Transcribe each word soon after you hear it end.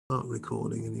Start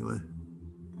recording anyway.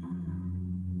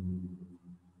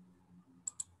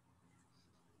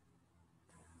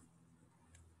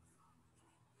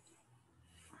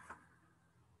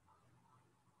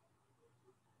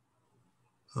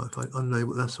 Oh, if I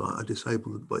unable, that's right. I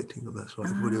disabled the waiting, and that's right.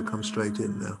 Everybody will come straight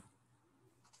in now.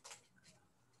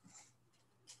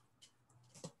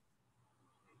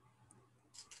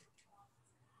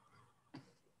 I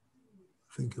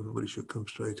think everybody should come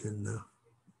straight in now.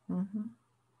 Mm-hmm.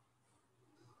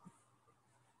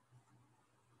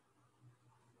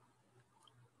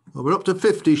 Well, we're up to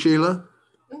 50, Sheila.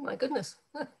 Oh my goodness.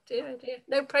 Oh, dear, oh dear.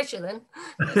 No pressure then.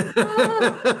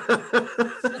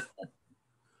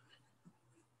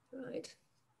 Right.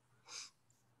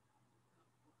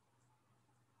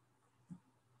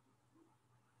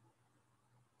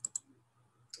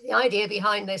 The idea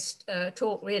behind this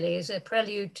talk really is a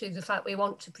prelude to the fact we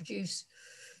want to produce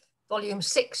volume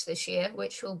 6 this year,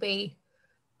 which will be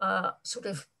sort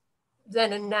of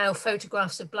then and now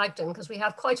photographs of Blagdon, because we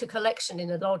have quite a collection in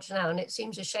the lodge now, and it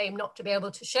seems a shame not to be able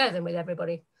to share them with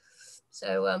everybody.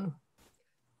 So,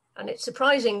 and it's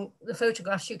surprising the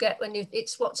photographs you get when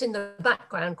it's what's in the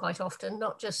background quite often,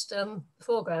 not just the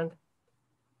foreground.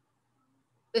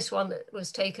 This one that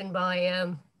was taken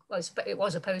by, well, it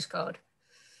was a postcard.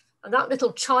 And that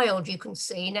little child you can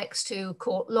see next to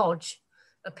Court Lodge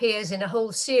appears in a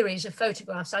whole series of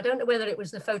photographs. I don't know whether it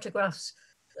was the photographs,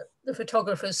 the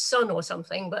photographer's son or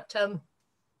something, but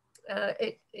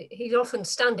he's often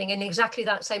standing in exactly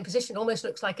that same position. Almost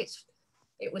looks like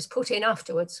it was put in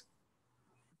afterwards.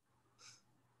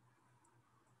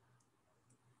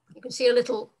 You can see a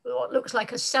little, what looks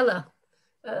like a cellar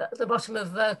at the bottom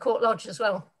of Court Lodge as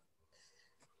well.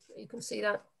 You can see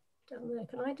that down there.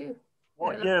 Can I do?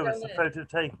 What year was the photo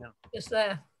taken? Just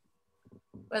there.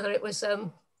 Whether it was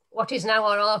what is now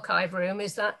our archive room,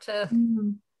 is that...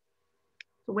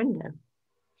 The window,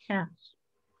 yes.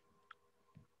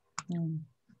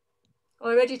 Are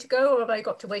we ready to go, or have I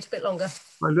got to wait a bit longer?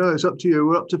 I know, it's up to you.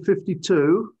 We're up to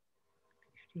 52.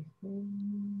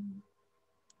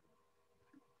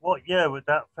 What year would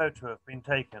that photo have been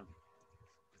taken?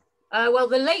 Well,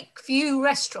 the Lakeview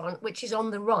restaurant, which is on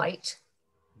the right,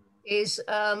 is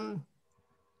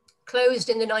closed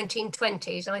in the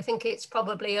 1920s. I think it's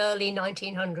probably early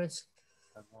 1900s.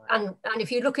 And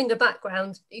if you look in the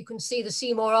background, you can see the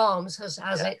Seymour Arms has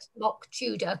its mock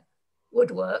Tudor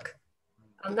woodwork.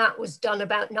 And that was done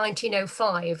about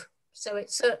 1905. So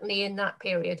it's certainly in that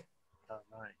period. Oh,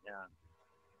 right, yeah.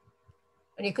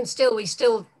 And you can we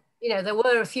still, you know, there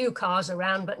were a few cars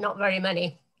around, but not very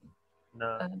many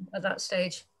at that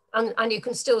stage. And you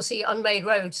can still see unmade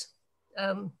roads.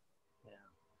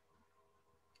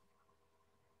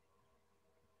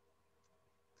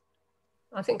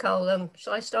 I think I'll,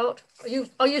 shall I start?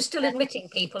 Are you still admitting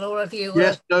people, or have you?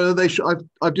 Yes, no, they should.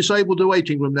 I've disabled the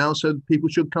waiting room now, so people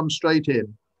should come straight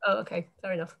in. Oh, okay,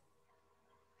 fair enough.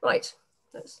 Right,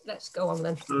 let's go on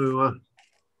then. So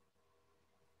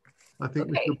I think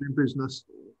we should be in business.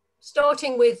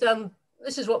 Starting with,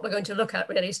 this is what we're going to look at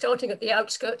really, starting at the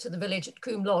outskirts of the village at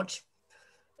Coombe Lodge,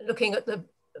 looking at the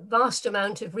vast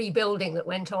amount of rebuilding that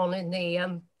went on in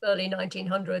the early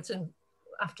 1900s and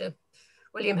after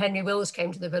William Henry Wills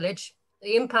came to the village,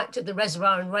 the impact of the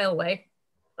reservoir and railway,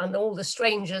 and all the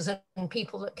strangers and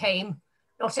people that came,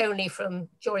 not only from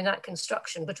during that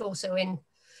construction, but also in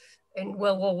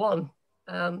World War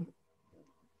I.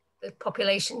 The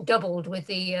population doubled with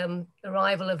the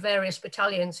arrival of various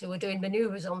battalions who were doing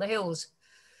manoeuvres on the hills.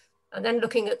 And then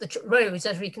looking at the roads,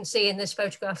 as we can see in this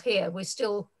photograph here, we're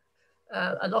still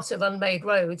a lot of unmade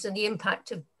roads, and the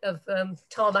impact of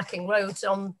tarmacking roads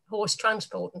on horse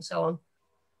transport and so on.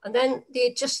 And then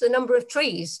just the number of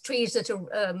trees that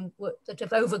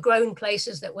have overgrown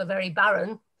places that were very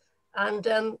barren, and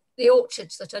the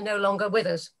orchards that are no longer with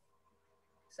us.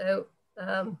 So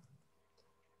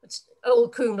it's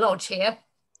old Coombe Lodge here,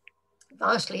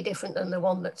 vastly different than the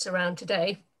one that's around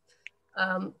today.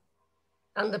 And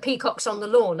the peacocks on the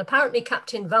lawn. Apparently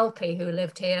Captain Valpy, who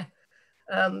lived here,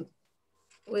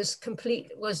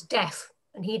 was deaf,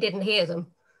 and he didn't hear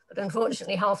them. But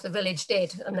unfortunately, half the village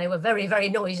did, and they were very, very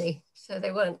noisy. So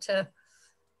they weren't the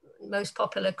most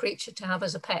popular creature to have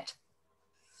as a pet.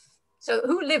 So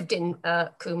who lived in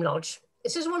Coombe Lodge?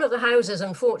 This is one of the houses,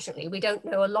 unfortunately. We don't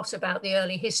know a lot about the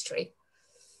early history.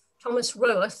 Thomas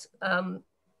Roworth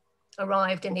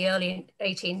arrived in the early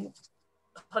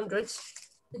 1800s.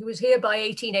 He was here by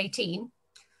 1818.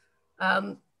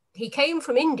 He came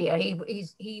from India.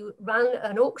 He ran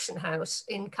an auction house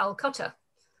in Calcutta,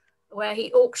 where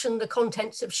he auctioned the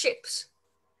contents of ships,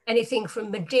 anything from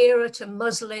Madeira to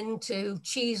muslin to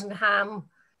cheese and ham,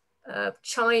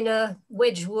 china,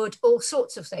 Wedgwood, all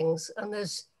sorts of things. And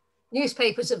there's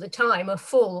newspapers of the time are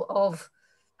full of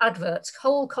adverts,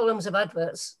 whole columns of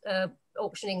adverts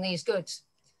auctioning these goods.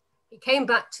 He came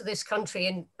back to this country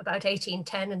in about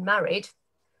 1810 and married,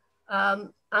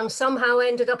 and somehow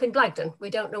ended up in Blagdon. We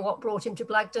don't know what brought him to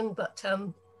Blagdon, but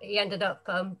he ended up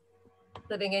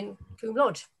living in Coombe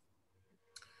Lodge.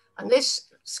 And this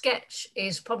sketch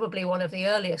is probably one of the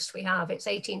earliest we have. It's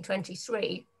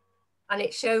 1823, and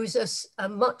it shows us a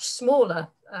much smaller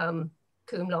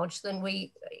Coombe Lodge than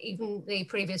even the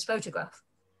previous photograph.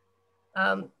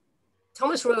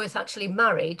 Thomas Roweth actually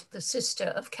married the sister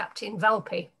of Captain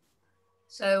Valpy.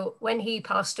 So when he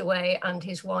passed away and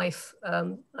his wife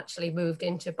actually moved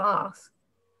into Bath,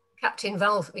 Captain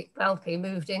Valpy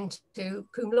moved into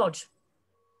Coombe Lodge.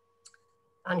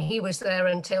 And he was there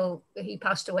until he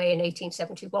passed away in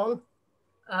 1871.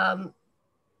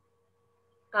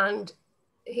 And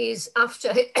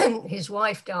after his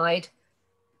wife died,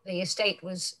 the estate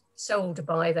was sold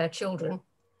by their children,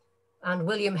 and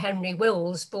William Henry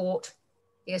Wills bought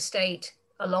the estate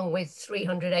along with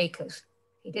 300 acres.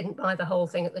 He didn't buy the whole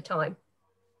thing at the time.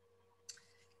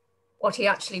 What he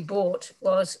actually bought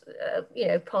was,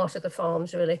 part of the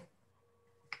farms, really.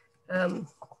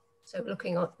 So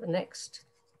looking at the next.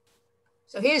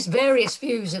 So here's various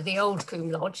views of the old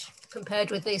Coombe Lodge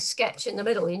compared with this sketch in the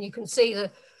middle. And you can see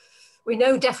we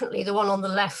know definitely the one on the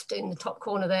left in the top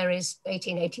corner there is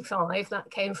 1885.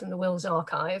 That came from the Wills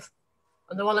archive.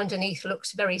 And the one underneath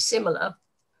looks very similar.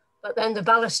 But then the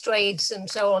balustrades and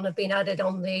so on have been added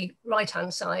on the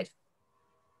right-hand side.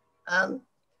 So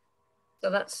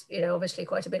that's, obviously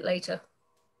quite a bit later.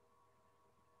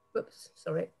 Whoops,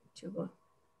 sorry, 2-1.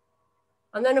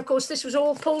 And then, of course, this was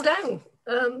all pulled down.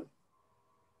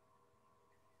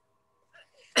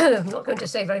 I'm not going to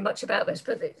say very much about this,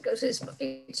 but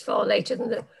it's far later than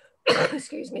the,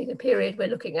 excuse me, the period we're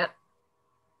looking at.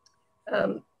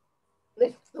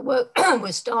 The work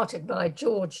was started by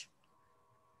George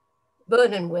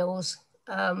Vernon Wills.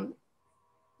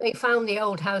 They found the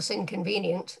old house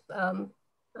inconvenient, and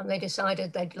they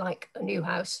decided they'd like a new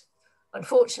house.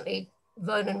 Unfortunately,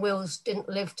 Vernon Wills didn't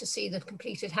live to see the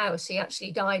completed house. He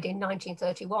actually died in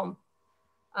 1931.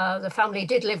 The family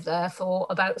did live there for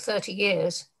about 30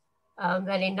 years.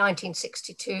 Then in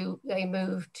 1962, they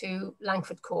moved to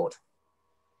Langford Court,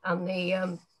 and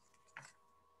the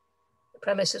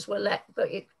premises were let,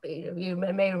 but you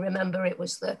may remember it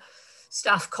was the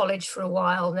staff college for a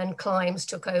while, and then Climbs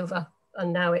took over,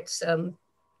 and now it's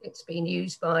been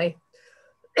used by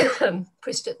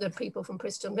the people from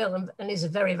Bristol Mill, and is a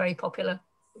very, very popular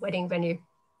wedding venue.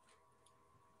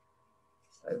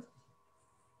 So,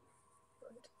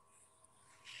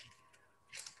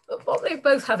 but what they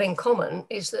both have in common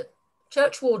is that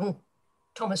Churchwarden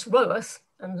Thomas Roweth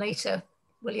and later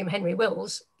William Henry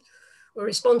Wills were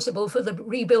responsible for the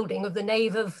rebuilding of the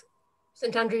nave of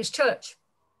St Andrew's Church.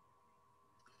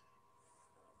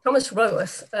 Thomas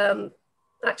Roweth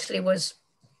actually was,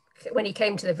 when he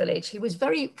came to the village, he was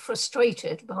very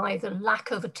frustrated by the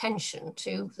lack of attention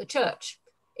to the church.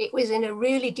 It was in a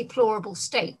really deplorable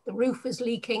state. The roof was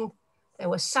leaking, there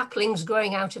were saplings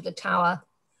growing out of the tower,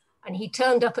 and he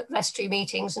turned up at vestry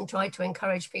meetings and tried to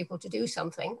encourage people to do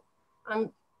something, and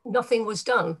nothing was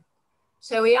done.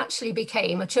 So he actually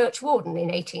became a church warden in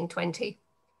 1820,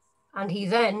 and he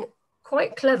then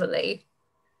quite cleverly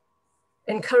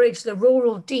encouraged the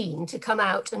rural dean to come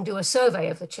out and do a survey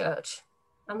of the church.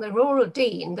 And the rural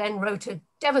dean then wrote a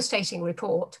devastating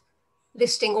report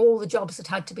listing all the jobs that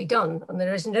had to be done. And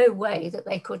there is no way that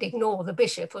they could ignore the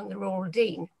bishop and the rural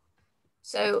dean.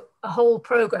 So a whole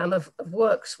program of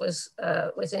works was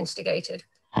instigated.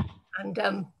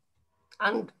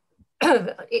 And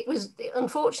it was,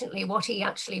 unfortunately, what he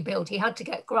actually built, he had to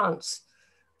get grants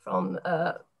from,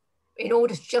 in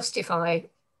order to justify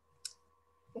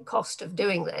the cost of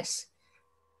doing this.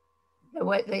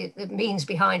 The means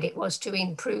behind it was to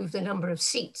improve the number of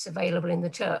seats available in the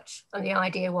church. And the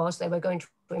idea was they were going to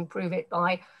improve it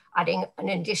by adding an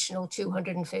additional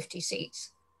 250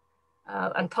 seats.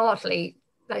 And partly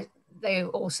they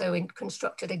also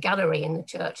constructed a gallery in the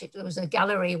church. There was a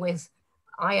gallery with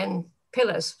iron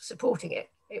pillars supporting it.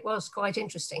 It was quite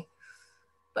interesting.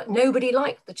 But nobody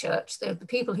liked the church. The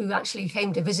people who actually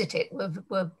came to visit it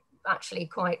were actually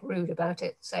quite rude about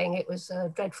it, saying it was a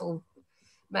dreadful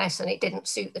mess and it didn't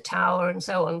suit the tower and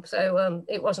so on. So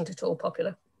it wasn't at all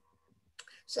popular.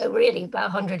 So really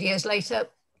about 100 years later,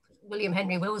 William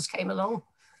Henry Wills came along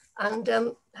and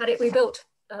had it rebuilt,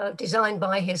 designed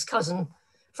by his cousin,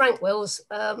 Frank Wills,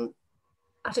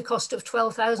 at a cost of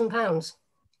 £12,000.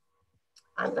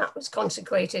 And that was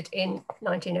consecrated in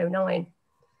 1909.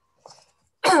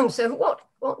 So what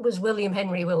was William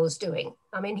Henry Wills doing?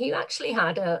 I mean, he actually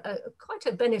had quite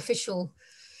a beneficial,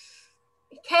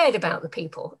 he cared about the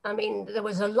people. I mean, there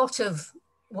was a lot of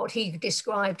what he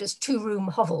described as two-room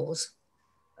hovels.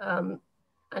 And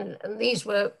these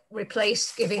were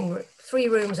replaced, giving 3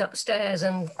 rooms upstairs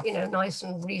and, you know, nice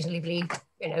and reasonably,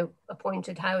 you know,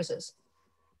 appointed houses.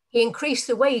 He increased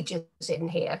the wages in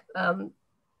here.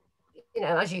 You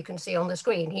know, as you can see on the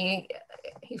screen,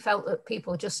 he felt that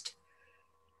people just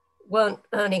weren't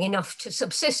earning enough to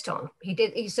subsist on.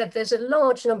 He said there's a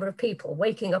large number of people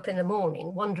waking up in the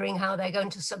morning wondering how they're going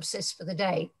to subsist for the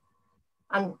day.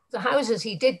 And the houses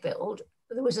he did build,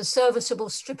 there was a serviceable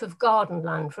strip of garden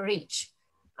land for each.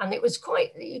 And it was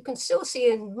quite, you can still see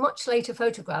in much later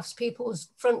photographs, people's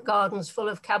front gardens full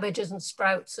of cabbages and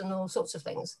sprouts and all sorts of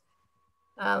things.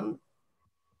 And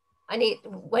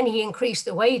when he increased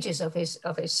the wages of his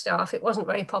staff, it wasn't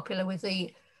very popular with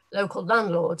the local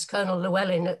landlords. Colonel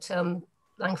Llewellyn at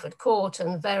Langford Court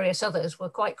and various others were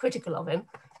quite critical of him.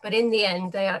 But in the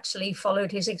end, they actually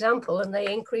followed his example and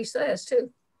they increased theirs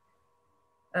too.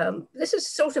 This is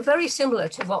sort of very similar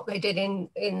to what they did in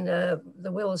the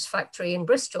Wills factory in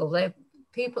Bristol.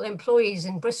 Employees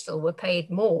in Bristol were paid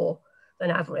more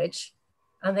than average,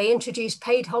 and they introduced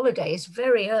paid holidays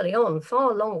very early on,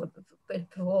 far longer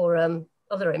before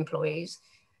other employees.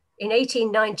 In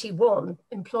 1891,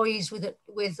 employees with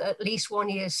at least 1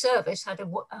 year's service had a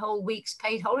whole week's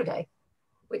paid holiday,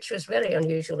 which was very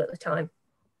unusual at the time.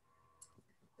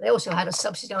 They also had a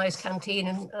subsidized canteen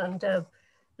and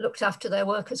looked after their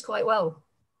workers quite well.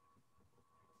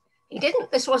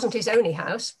 This wasn't his only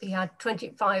house. He had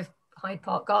 25 Hyde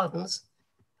Park Gardens,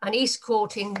 and East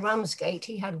Court in Ramsgate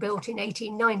he had built in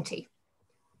 1890.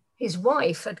 His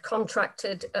wife had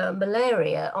contracted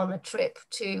malaria on a trip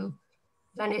to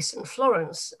Venice and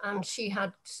Florence, and she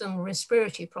had some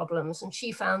respiratory problems, and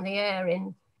she found the air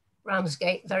in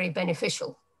Ramsgate very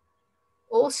beneficial.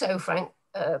 Also,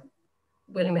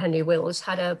 William Henry Wills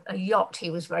had a yacht he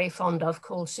was very fond of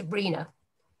called Sabrina,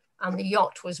 and the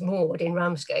yacht was moored in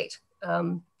Ramsgate.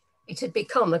 It had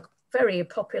become a very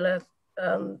popular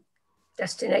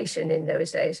destination in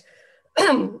those days.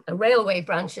 A railway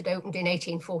branch had opened in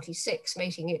 1846,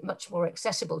 making it much more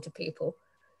accessible to people.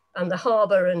 And the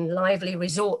harbour and lively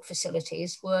resort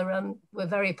facilities were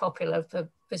very popular for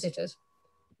visitors.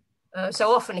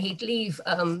 So often he'd leave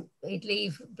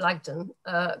Blagdon,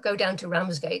 go down to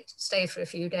Ramsgate, stay for a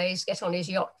few days, get on his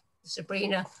yacht,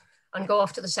 Sabrina, and go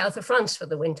off to the south of France for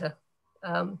the winter.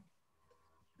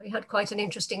 He had quite an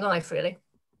interesting life, really.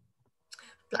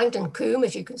 Blagdon Combe,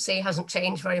 as you can see, hasn't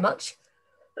changed very much.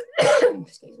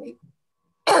 Excuse me.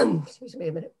 Excuse me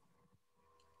a minute.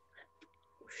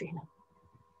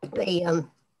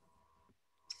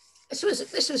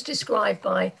 This was described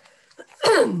by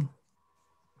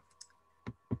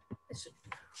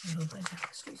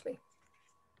excuse me.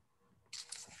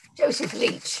 Joseph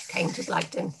Leach came to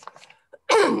Blagdon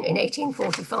in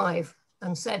 1845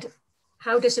 and said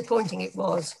how disappointing it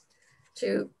was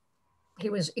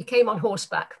he came on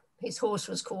horseback. His horse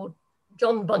was called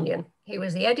John Bunyan. He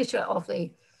was the editor of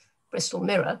the Bristol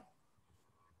Mirror,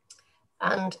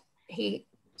 and he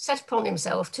set upon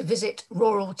himself to visit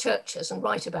rural churches and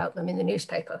write about them in the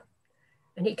newspaper.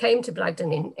 And he came to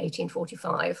Blagdon in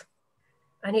 1845,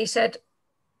 and he said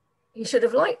he should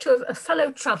have liked to have a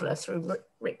fellow traveller through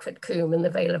Rickford Combe and the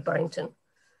Vale of Burrington,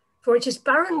 for it is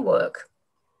barren work,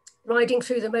 riding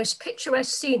through the most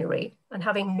picturesque scenery and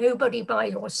having nobody by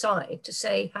your side to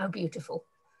say how beautiful,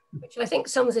 which I think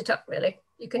sums it up really.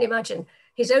 You can imagine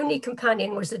his only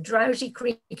companion was the drowsy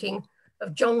creaking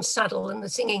of John's saddle and the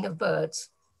singing of birds.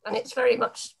 And it's very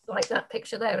much like that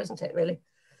picture there, isn't it, really?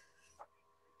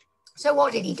 So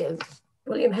what did he do?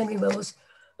 William Henry Wills,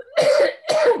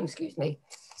 excuse me,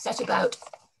 set about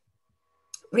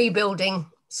rebuilding.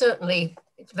 Certainly,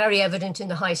 it's very evident in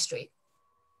the High Street.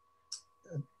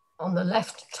 On the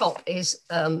left top is,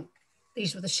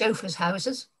 these were the chauffeurs'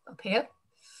 houses up here.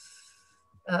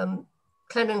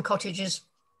 Clennon cottages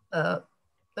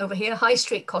over here. High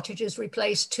Street cottages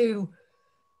replaced 2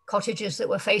 cottages that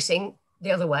were facing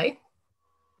the other way.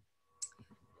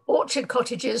 Orchard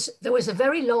cottages, there was a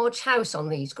very large house on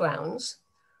these grounds,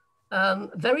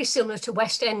 very similar to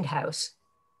West End House.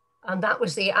 And that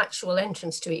was the actual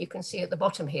entrance to it. You can see at the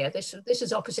bottom here. This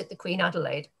is opposite the Queen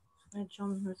Adelaide.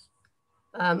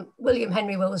 William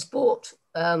Henry Wills bought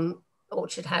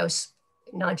Orchard House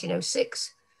in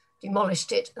 1906,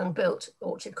 demolished it and built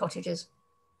Orchard cottages.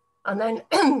 And then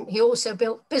he also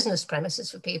built business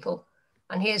premises for people.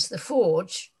 And here's the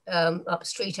forge up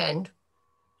Street End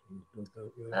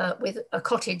with a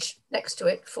cottage next to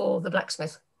it for the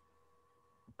blacksmith.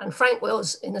 And Frank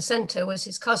Wills in the centre was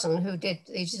his cousin who did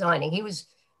the designing. He was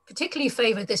particularly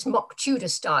favoured this mock Tudor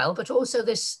style, but also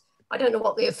this, I don't know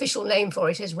what the official name for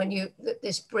it is, when you,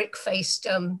 this brick-faced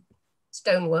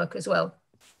stonework as well.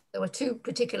 There were two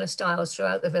particular styles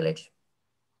throughout the village.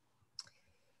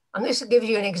 And this gives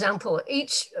you an example.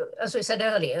 Each, as we said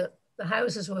earlier, the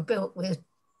houses were built with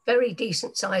very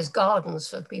decent sized gardens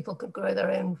so people could grow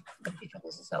their own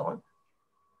vegetables and so on.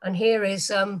 And here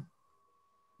is,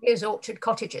 here's Orchard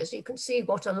Cottages. You can see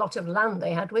what a lot of land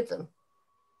they had with them.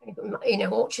 You know,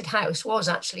 Orchard House was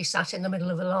actually sat in the middle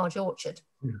of a large orchard.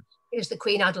 Yes. Here's the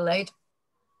Queen Adelaide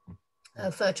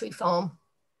Fir Tree Farm.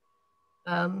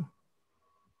 Oh,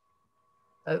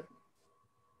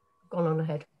 gone on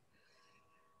ahead.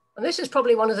 And this is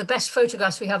probably one of the best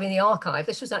photographs we have in the archive.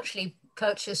 This was actually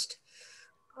purchased.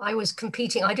 I was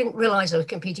competing. I didn't realize I was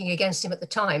competing against him at the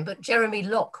time, but Jeremy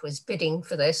Locke was bidding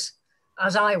for this,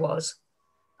 as I was.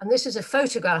 And this is a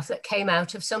photograph that came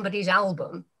out of somebody's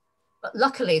album. But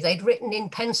luckily, they'd written in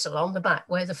pencil on the back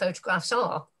where the photographs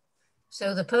are.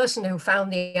 So the person who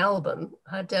found the album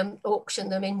had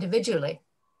auctioned them individually.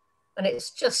 And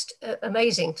it's just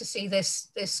amazing to see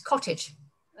this cottage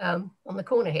on the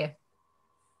corner here.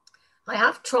 I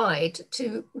have tried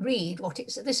to read what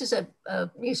it's, this is a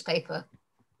newspaper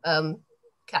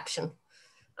caption.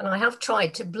 And I have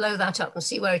tried to blow that up and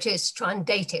see where it is, try and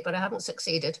date it, but I haven't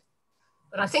succeeded.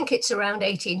 But I think it's around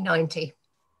 1890.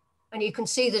 And you can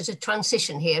see there's a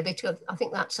transition here between, I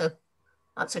think that's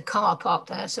a car parked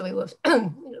there. So it was,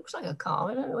 it looks like a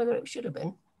car. I don't know whether it should have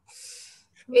been.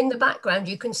 In the background,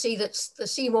 you can see that the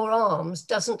Seymour Arms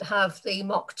doesn't have the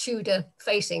mock Tudor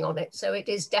facing on it. So it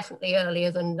is definitely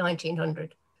earlier than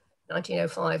 1900,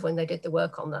 1905, when they did the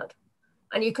work on that.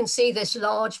 And you can see this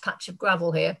large patch of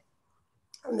gravel here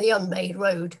and the unmade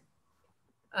road.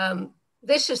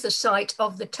 This is the site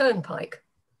of the turnpike.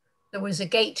 There was a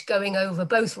gate going over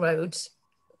both roads,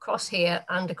 across here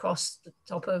and across the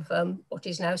top of what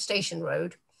is now Station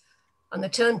Road. And the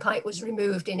turnpike was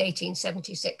removed in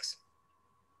 1876.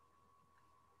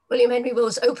 William Henry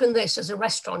Wills opened this as a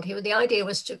restaurant. The idea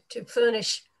was to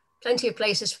furnish plenty of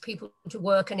places for people to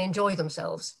work and enjoy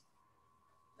themselves.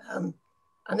 And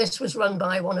this was run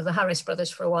by one of the Harris brothers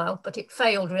for a while, but it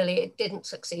failed really, it didn't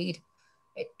succeed.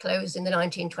 It closed in the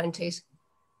 1920s.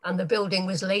 And the building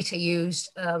was later used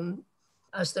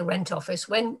as the rent office.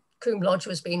 When Coombe Lodge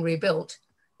was being rebuilt,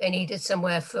 they needed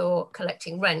somewhere for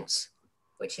collecting rents,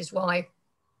 which is why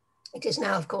it is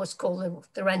now, of course, called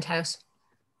the Rent House.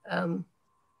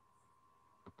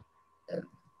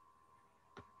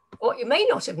 What you may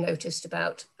not have noticed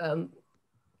about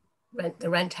the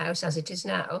Rent House as it is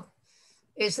now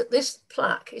is that this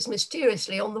plaque is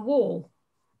mysteriously on the wall.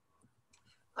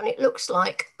 And it looks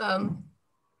like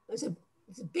there's a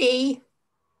B,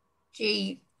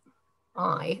 G,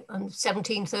 I, and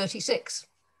 1736.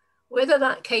 Whether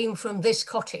that came from this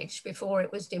cottage before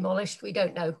it was demolished, we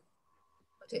don't know.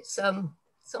 But it's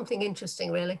something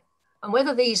interesting, really. And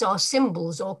whether these are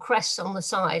symbols or crests on the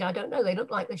side, I don't know. They look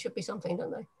like they should be something,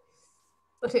 don't they?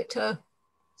 But it's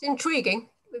intriguing.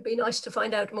 It would be nice to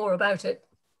find out more about it.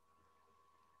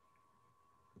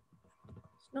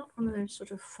 It's not one of those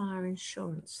sort of fire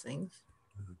insurance things.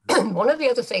 One of the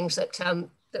other things that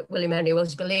that William Henry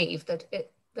Wills believed that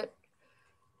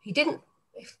he didn't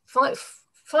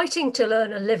fighting to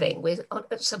earn a living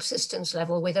at subsistence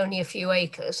level with only a few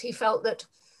acres. He felt that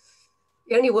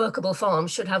the only workable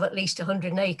farms should have at least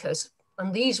 100 acres,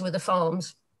 and these were the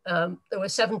farms. There were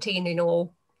 17 in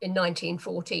all in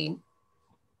 1914.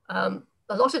 A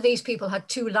lot of these people had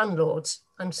two landlords,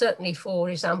 and certainly, for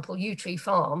example, Yew Tree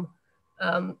Farm,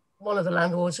 one of the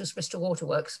landlords was Bristol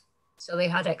Waterworks. So they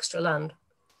had extra land.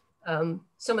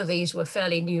 Some of these were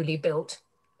fairly newly built.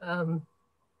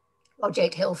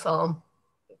 Lodgate Hill Farm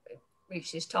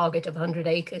reached its target of 100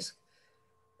 acres.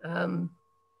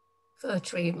 Fir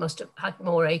Tree must have had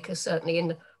more acres, certainly in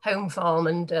the Home Farm,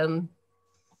 and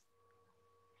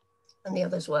the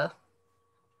others were.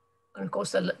 And of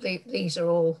course, these are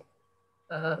all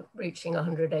reaching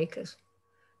 100 acres.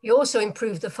 He also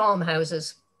improved the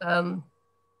farmhouses.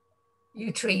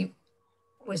 Yew Tree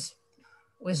was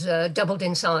doubled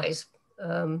in size.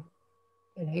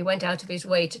 He went out of his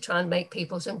way to try and make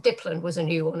people's, and Dipland was a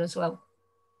new one as well.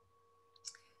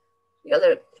 The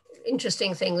other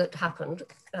interesting thing that happened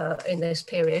in this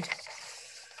period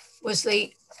was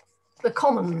the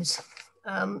commons.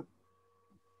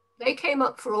 They came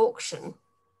up for auction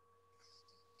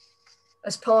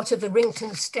as part of the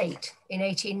Rington estate in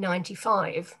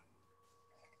 1895.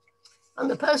 And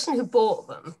the person who bought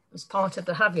them was part of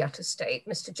the Haviat estate,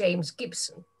 Mr. James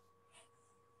Gibson.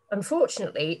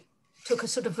 Unfortunately, took a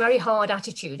sort of very hard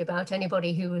attitude about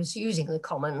anybody who was using the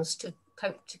commons to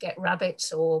cope to get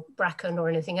rabbits or bracken or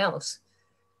anything else.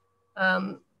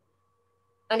 And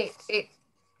I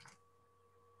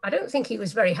don't think he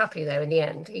was very happy there in the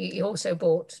end. He also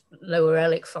bought Lower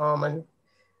Ellick Farm,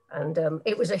 and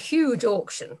it was a huge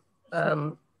auction,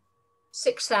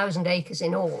 6,000 acres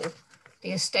in all.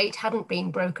 The estate hadn't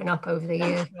been broken up over the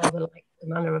years, rather like the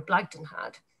manor of Blagdon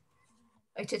had.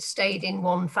 It had stayed in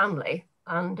one family,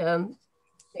 and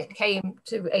it came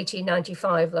to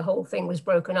 1895, the whole thing was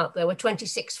broken up. There were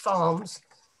 26 farms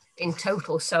in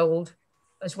total sold,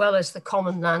 as well as the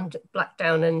common land,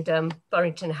 Blackdown and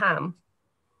Burrington Ham,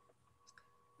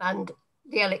 and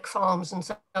the Ellick Farms and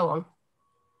so on.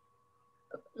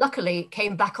 Luckily, it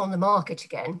came back on the market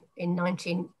again in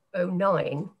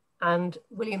 1909, and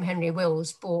William Henry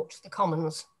Wills bought the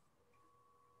commons.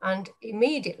 And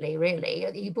immediately, really,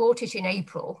 he bought it in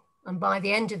April, and by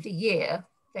the end of the year,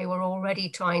 they were already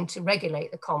trying to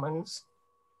regulate the commons.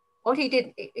 What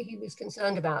he was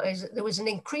concerned about is that there was an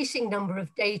increasing number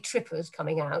of day trippers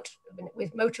coming out.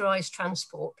 With motorized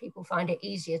transport, people find it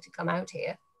easier to come out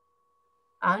here.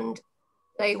 And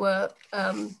they were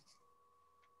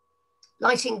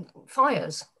lighting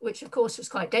fires, which of course was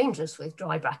quite dangerous with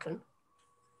dry bracken.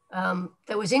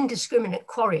 There was indiscriminate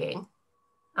quarrying,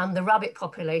 and the rabbit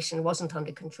population wasn't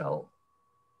under control.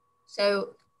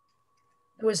 So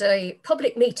there was a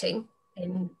public meeting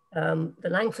in the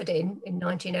Langford Inn in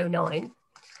 1909, in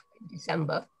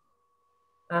December,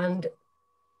 and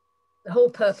the whole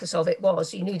purpose of it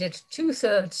was you needed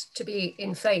 2/3 to be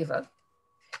in favour,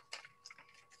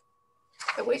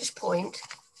 at which point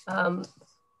the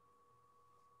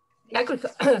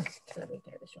agriculture, let me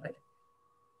get this right.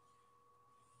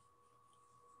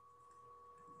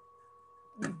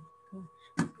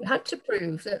 You had to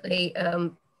prove that the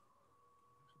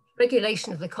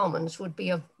regulation of the commons would be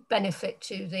of benefit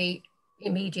to the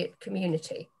immediate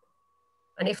community.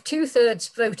 And if 2/3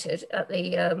 voted at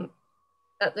the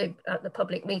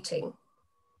public meeting,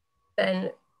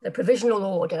 then the provisional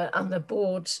order and the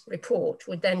board's report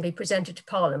would then be presented to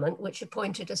Parliament, which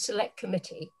appointed a select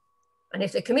committee. And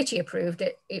if the committee approved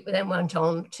it, it then went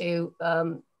on to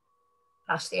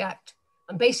pass the act.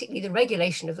 And basically the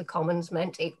regulation of the commons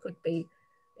meant it would be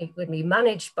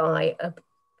managed by a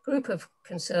group of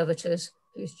conservators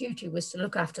whose duty was to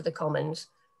look after the commons.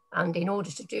 And in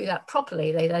order to do that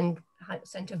properly, they then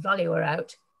sent a valuer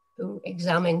out who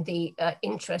examined the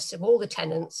interests of all the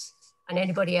tenants and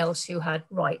anybody else who had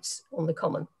rights on the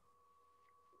common.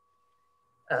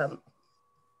 There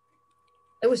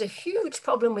was a huge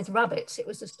problem with rabbits. It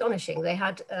was astonishing. They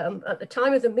had, at the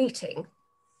time of the meeting,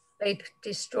 they'd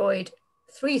destroyed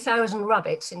 3,000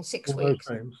 rabbits in 6 weeks.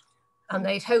 And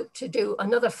they'd hoped to do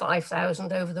another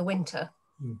 5,000 over the winter.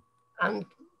 And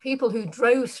people who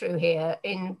drove through here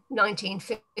in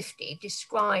 1950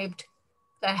 described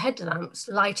their headlamps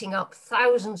lighting up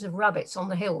thousands of rabbits on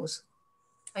the hills.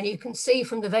 And you can see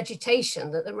from the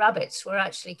vegetation that the rabbits were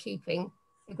actually keeping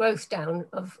the growth down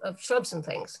of shrubs and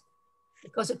things.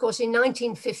 Because of course in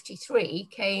 1953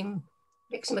 came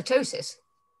myxomatosis,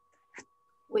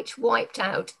 which wiped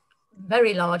out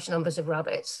very large numbers of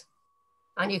rabbits.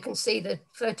 And you can see the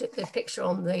picture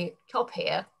on the top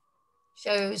here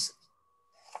shows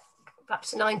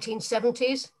perhaps the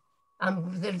 1970s,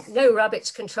 and no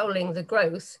rabbits controlling the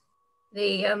growth.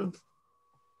 By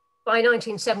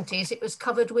 1970s, it was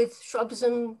covered with shrubs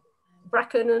and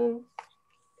bracken and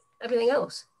everything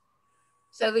else.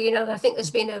 So, you know, I think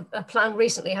there's been a plan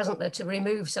recently, hasn't there, to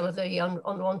remove some of the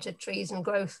unwanted trees and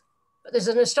growth. But there's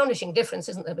an astonishing difference,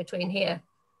 isn't there, between here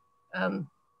and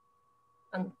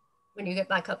when you get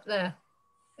back up there.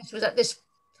 This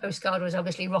postcard was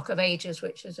obviously Rock of Ages,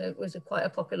 which was quite a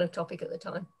popular topic at the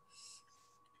time.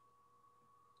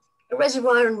 A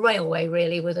reservoir and railway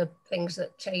really were the things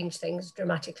that changed things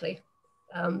dramatically.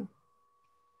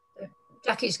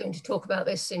 Jackie's going to talk about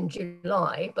this in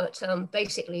July, but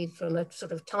basically from a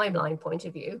sort of timeline point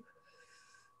of view,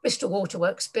 Bristol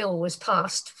Waterworks bill was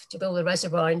passed to build the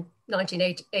reservoir in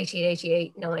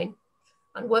 1888-9,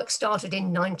 and work started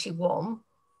in 91.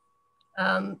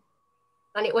 And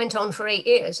it went on for 8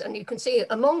 years. And you can see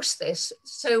amongst this,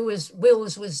 so was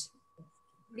Wills was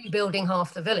rebuilding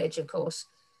half the village, of course.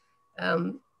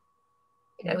 You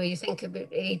know, you think of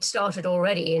it, he'd started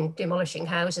already in demolishing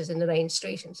houses in the main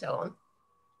street and so on.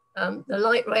 The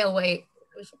light railway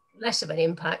was less of an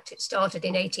impact. It started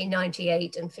in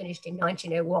 1898 and finished in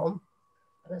 1901.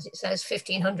 And as it says,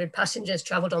 1,500 passengers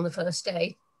travelled on the first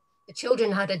day. The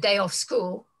children had a day off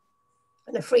school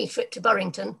and a free trip to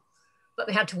Burrington, but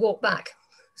they had to walk back.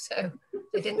 So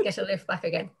they didn't get a lift back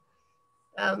again.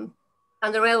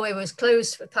 And the railway was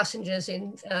closed for passengers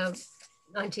in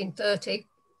 1930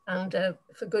 and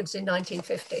for goods in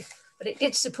 1950. But it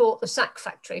did support the sack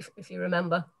factory, if you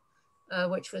remember,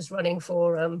 which was running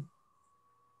for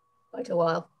quite a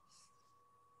while,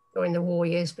 during the war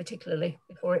years particularly,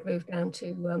 before it moved down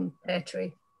to Pear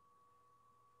Tree.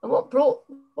 And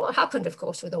what happened, of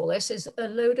course, with all this is a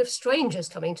load of strangers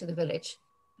coming to the village.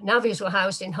 Navvies were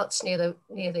housed in huts near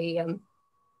the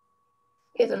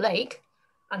lake,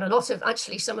 and a lot of,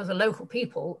 actually, some of the local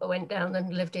people went down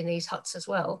and lived in these huts as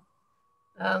well.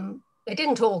 They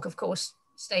didn't all, of course,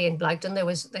 stay in Blagdon. There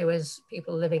was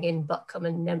people living in Buckham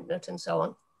and Nempnett and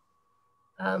so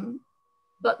on.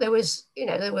 But there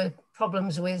were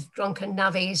problems with drunken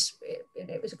navvies.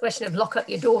 It was a question of lock up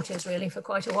your daughters, really, for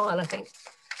quite a while, I think.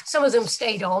 Some of them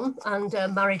stayed on and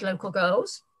married local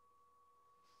girls.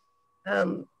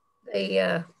 One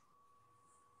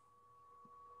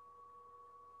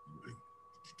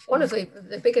of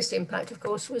the biggest impact, of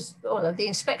course, was the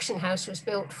inspection house was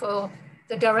built for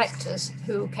the directors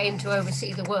who came to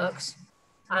oversee the works.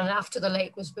 And after the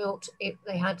lake was built,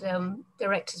 they had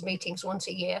directors' meetings once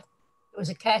a year. There was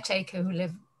a caretaker who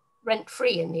lived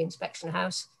rent-free in the inspection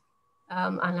house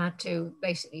and had to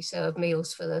basically serve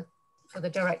meals for the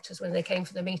directors when they came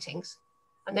for the meetings.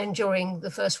 And then during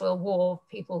the First World War,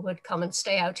 people would come and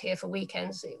stay out here for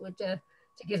weekends. It would to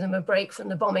give them a break from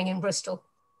the bombing in Bristol.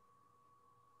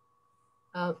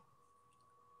 So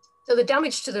the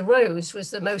damage to the roads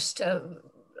was the most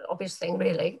obvious thing,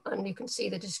 really. And you can see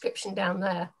the description down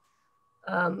there.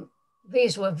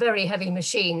 These were very heavy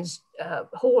machines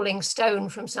hauling stone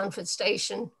from Sandford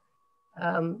Station.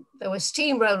 There were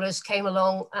steamrollers came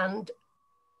along and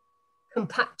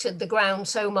compacted the ground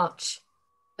so much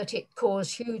that it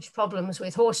caused huge problems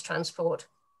with horse transport,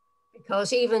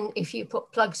 because even if you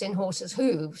put plugs in horses'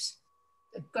 hooves,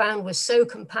 the ground was so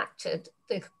compacted,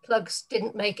 the plugs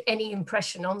didn't make any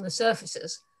impression on the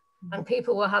surfaces. And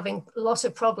people were having a lot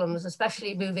of problems,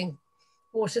 especially moving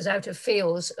horses out of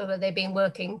fields, where they'd been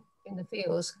working in the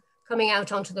fields, coming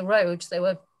out onto the roads. There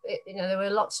were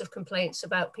lots of complaints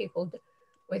about people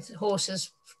with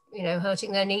horses,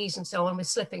 hurting their knees and so on with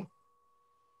slipping.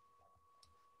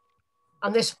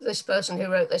 And this person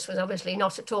who wrote this was obviously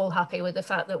not at all happy with the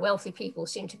fact that wealthy people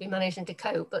seemed to be managing to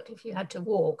cope, but if you had to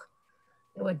walk,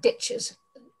 there were ditches,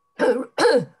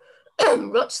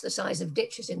 ruts the size of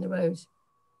ditches in the roads.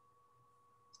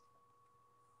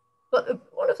 But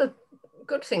one of the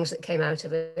good things that came out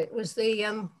of it was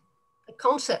the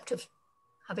concept of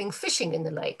having fishing in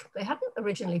the lake. They hadn't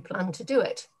originally planned to do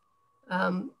it.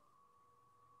 And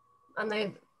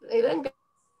they then,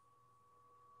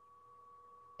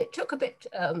 it took a bit,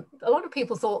 a lot of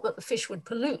people thought that the fish would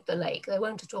pollute the lake. They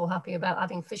weren't at all happy about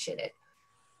having fish in it.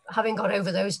 Having got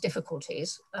over those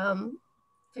difficulties,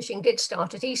 fishing did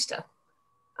start at Easter,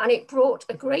 and it brought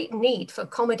a great need for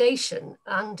accommodation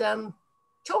and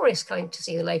tourists came to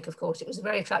see the lake. Of course, it was a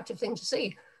very attractive thing to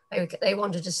see. They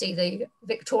wanted to see the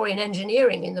Victorian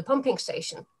engineering in the pumping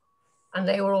station, and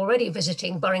they were already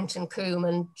visiting Burrington Combe,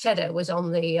 and Cheddar was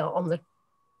on the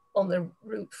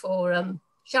route for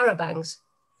Charabangs.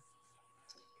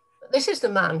 This is the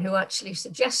man who actually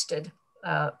suggested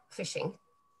fishing.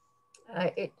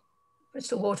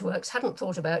 Bristol Waterworks hadn't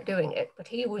thought about doing it, but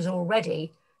he was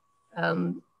already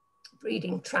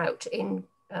breeding trout in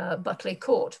Butley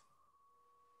Court.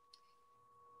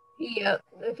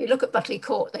 If you look at Butley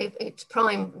Court, its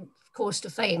prime cause to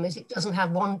fame is it doesn't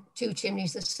have two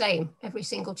chimneys the same. Every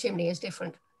single chimney is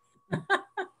different.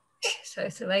 So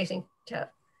it's amazing.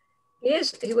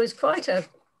 He was quite an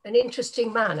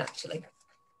interesting man, actually.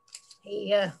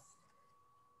 He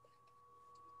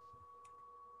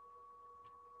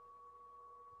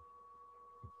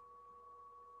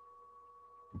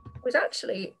was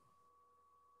actually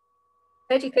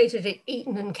educated at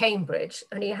Eton and Cambridge,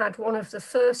 and he had one of the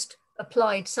first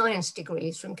applied science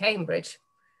degrees from Cambridge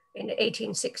in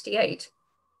 1868.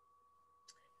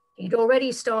 He'd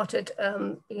already started,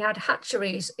 he had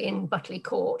hatcheries in Butley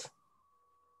Court.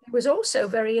 He was also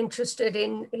very interested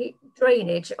in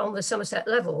drainage on the Somerset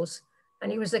levels,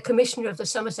 and he was the commissioner of the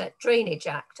Somerset Drainage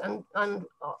Act. And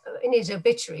in his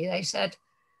obituary, they said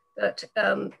that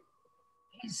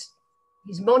his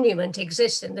monument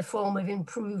exists in the form of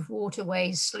improved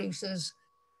waterways, sluices,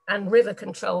 and river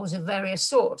controls of various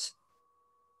sorts.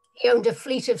 He owned a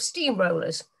fleet of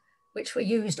steamrollers, which were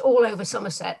used all over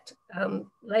Somerset,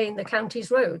 laying the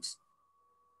county's roads.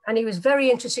 And he was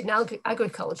very interested in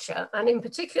agriculture, and in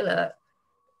particular,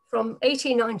 from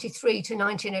 1893 to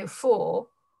 1904,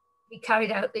 he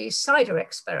carried out these cider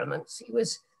experiments. He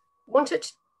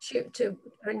wanted to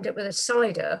end up with a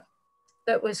cider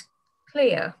that was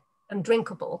clear and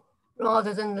drinkable,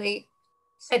 rather than the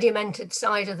sedimented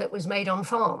cider that was made on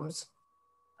farms.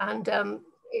 And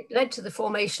it led to the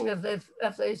formation of the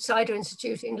Cider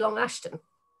Institute in Long Ashton.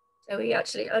 So he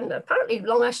actually, and apparently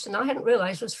Long Ashton, I hadn't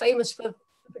realised, was famous for the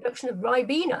production of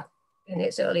Ribena in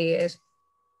its early years.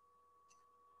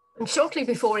 And shortly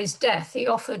before his death, he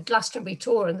offered Glastonbury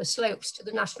Tor and the slopes to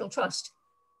the National Trust.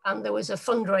 And there was a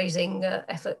fundraising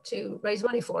effort to raise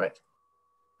money for it.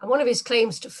 And one of his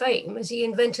claims to fame is he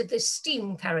invented this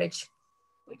steam carriage,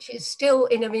 which is still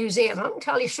in a museum. I'm not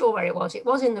entirely sure where it was. It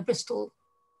was in the Bristol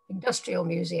Industrial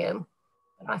Museum,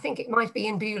 but I think it might be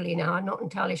in Bewley now. I'm not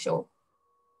entirely sure.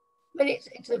 But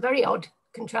it's a very odd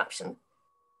contraption.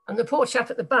 And the poor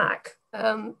chap at the back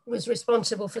was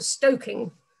responsible for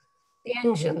stoking the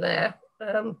engine there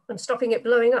and stopping it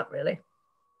blowing up, really.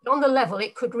 But on the level,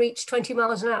 it could reach 20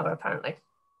 miles an hour, apparently.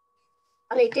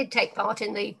 And it did take part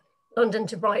in the London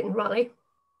to Brighton rally.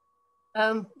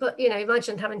 But, you know,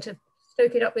 imagine having to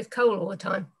stoke it up with coal all the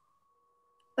time.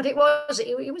 But he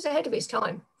was ahead of his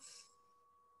time.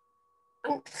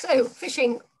 And so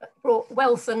fishing brought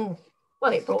wealth and,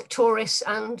 well, it brought tourists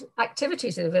and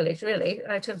activity to the village, really,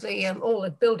 out of the all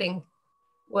the building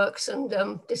works and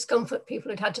discomfort people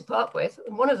had had to part with.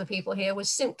 And one of the people here was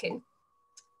Simpkin,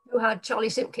 Charlie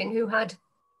Simpkin, who had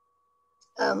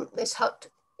this hut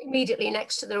immediately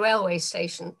next to the railway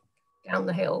station down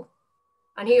the hill.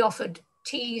 And he offered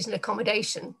teas and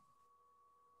accommodation.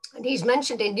 And he's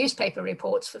mentioned in newspaper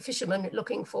reports for fishermen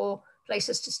looking for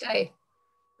places to stay.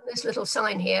 And this little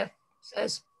sign here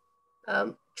says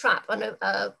trap, and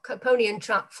a Coponian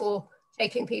trap for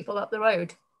taking people up the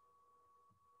road.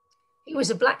 He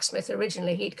was a blacksmith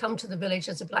originally. He'd come to the village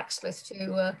as a blacksmith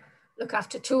to look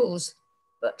after tools,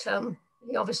 but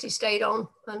he obviously stayed on,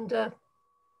 and there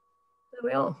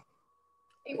we are.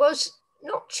 It was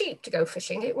not cheap to go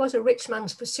fishing. It was a rich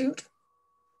man's pursuit.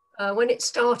 When it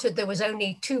started, there was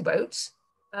only 2 boats.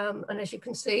 And as you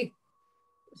can see,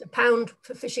 it was £1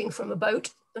 for fishing from a boat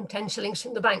and 10 shillings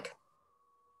from the bank.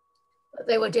 But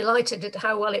they were delighted at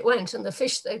how well it went, and the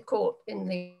fish they caught in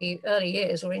the early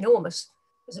years were enormous,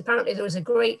 because apparently there was a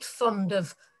great fund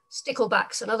of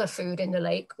sticklebacks and other food in the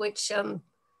lake, which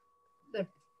the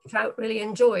trout really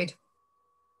enjoyed.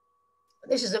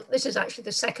 This is actually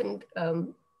the second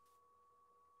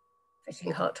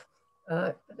fishing hut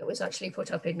that was actually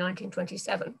put up in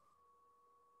 1927.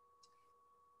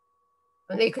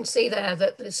 And you can see there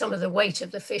that some of the weight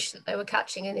of the fish that they were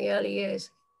catching in the early years.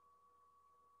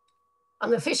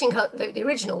 And the fishing hut, the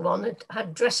original one,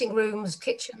 had dressing rooms,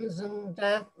 kitchens, and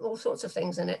all sorts of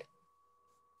things in it.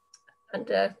 And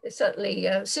certainly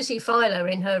Sissy Filer,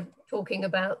 in her talking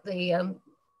about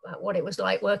what it was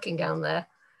like working down there,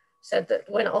 said that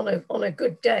when on a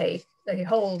good day, the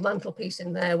whole mantelpiece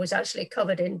in there was actually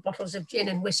covered in bottles of gin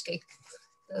and whiskey.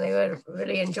 So they were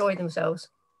really enjoyed themselves.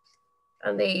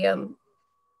 And the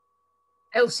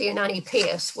Elsie and Annie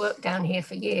Pierce worked down here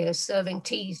for years, serving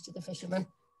teas to the fishermen.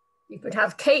 You could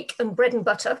have cake and bread and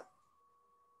butter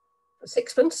for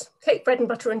 6p. Cake, bread and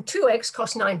butter and 2 eggs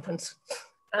cost 9p.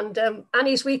 And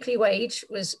Annie's weekly wage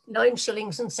was 9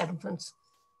 shillings and 7p.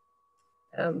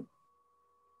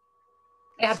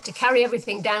 They had to carry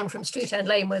everything down from Street End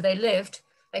Lane where they lived.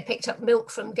 They picked up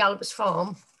milk from Gallup's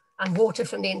farm and water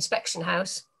from the inspection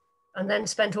house, and then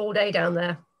spent all day down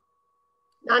there.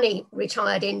 Nanny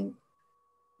retired in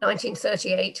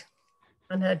 1938,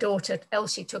 and her daughter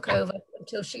Elsie took over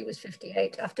until she was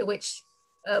 58, after which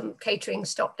catering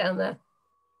stopped down there.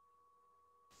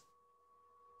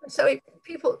 And so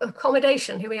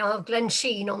accommodation, here we are, Glen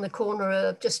Sheen on the corner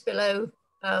of just below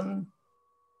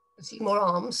Seymour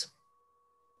Arms.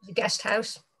 It was a guest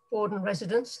house, board and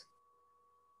residence.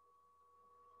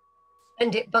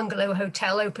 Splendid Bungalow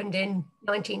Hotel opened in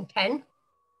 1910.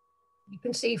 You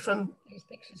can see from these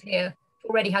pictures here, it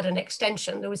already had an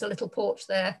extension. There was a little porch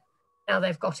there. Now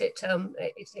they've got it,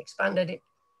 it's expanded it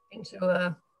into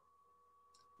for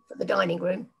the dining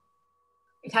room.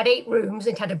 It had 8 rooms.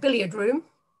 It had a billiard room.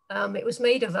 It was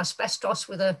made of asbestos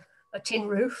with a tin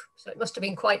roof, so it must have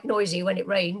been quite noisy when it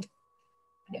rained.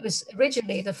 And it was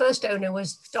originally, the first owner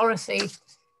was Dorothy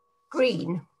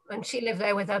Green, and she lived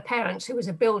there with her parents, who was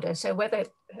a builder. So whether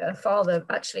her father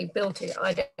actually built it,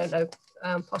 I don't know,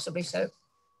 possibly so.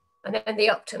 And then the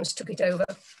Uptons took it over.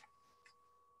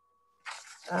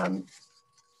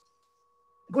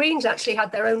 Greens actually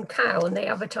had their own cow, and they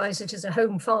advertised it as a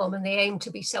home farm, and they aimed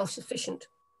to be self-sufficient.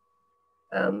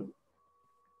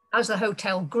 As the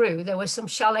hotel grew, there were some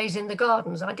chalets in the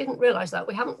gardens. I didn't realise that.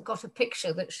 We haven't got a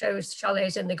picture that shows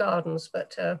chalets in the gardens,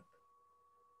 but and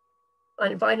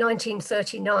by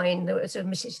 1939, there was a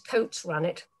Mrs. Coates ran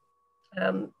it.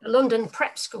 The London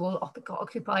Prep School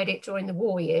occupied it during the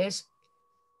war years,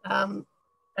 And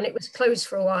it was closed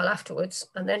for a while afterwards,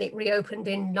 and then it reopened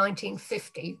in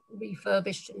 1950,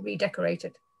 refurbished and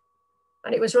redecorated.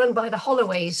 And it was run by the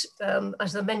Holloways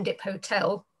as the Mendip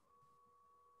Hotel,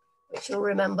 which you'll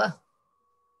remember,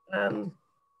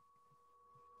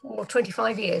 for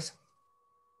 25 years.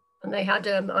 And they had,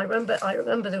 I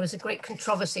remember there was a great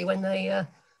controversy when they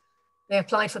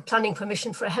applied for planning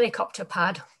permission for a helicopter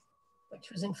pad,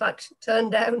 which was in fact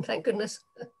turned down, thank goodness.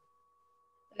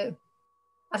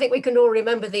 I think we can all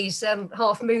remember these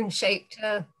half moon shaped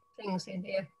things in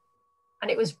here.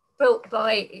 And it was bought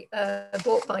by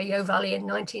Yeo Valley in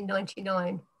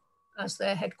 1999 as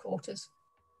their headquarters.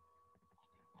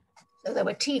 So there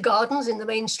were tea gardens in the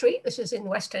main street. This is in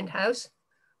West End House.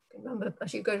 You can remember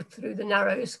as you go through the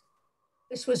Narrows.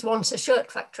 This was once a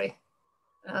shirt factory.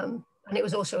 And it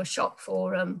was also a shop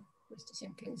for Mr.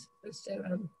 Simpkins, Mr.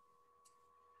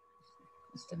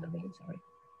 Naveen, sorry.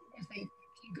 There's the tea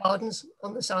gardens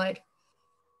on the side.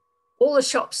 All the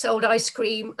shops sold ice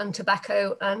cream and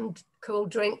tobacco and cool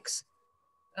drinks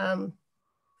for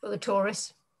the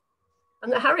tourists.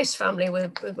 And the Harris family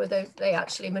they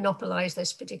actually monopolised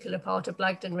this particular part of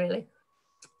Blagdon, really.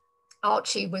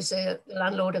 Archie was the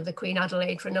landlord of the Queen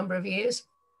Adelaide for a number of years.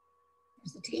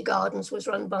 The tea gardens was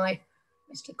run by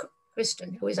Mr.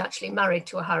 Kristen, who is actually married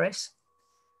to a Harris.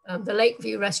 The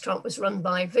Lakeview restaurant was run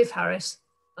by Viv Harris,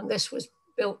 and this was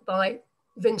built by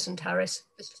Vincent Harris.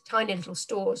 This is tiny little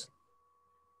stores,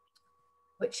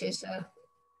 which is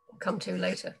we'll come to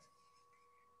later.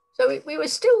 So we were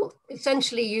still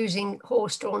essentially using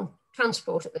horse-drawn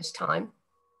transport at this time.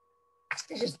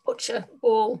 This is Butcher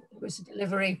Ball, it was a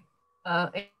delivery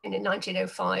in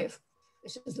 1905.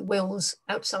 This is the Wills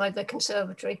outside the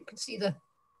conservatory. You can see the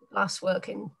glass work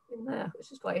in there,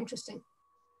 which is quite interesting.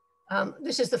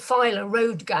 This is the Filer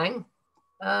Road Gang,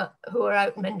 who are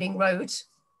out mending roads.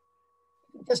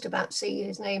 You can just about see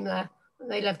his name there. And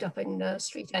they lived up in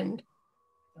Street End.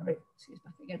 Sorry, excuse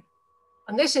back again.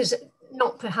 And this is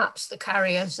not perhaps the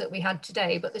carriers that we had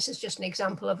today, but this is just an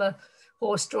example of a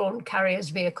horse-drawn carrier's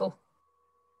vehicle.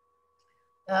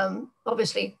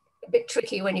 Obviously, a bit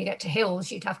tricky when you get to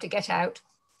hills, you'd have to get out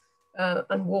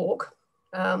and walk.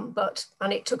 And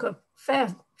it took a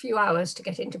fair few hours to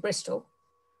get into Bristol,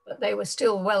 but they were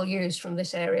still well used from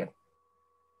this area.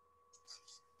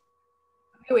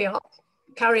 Here we are,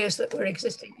 carriers that were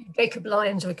existing. Jacob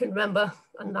Lyons, we can remember,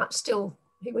 and that's still,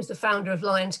 he was the founder of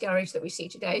Lyons Garage that we see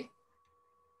today.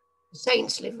 The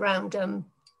Saints live around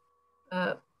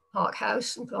Park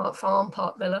House and Park Farm,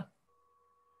 Park Villa.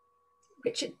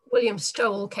 Richard William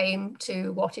Stowell came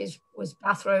to what was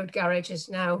Bath Road Garage, is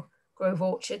now Grove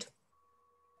Orchard.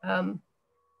 And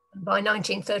by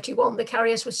 1931, the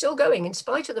carriers were still going, in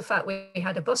spite of the fact we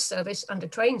had a bus service and a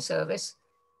train service.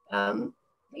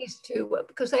 These two were,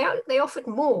 because they offered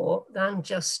more than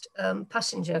just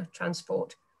passenger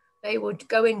transport. They would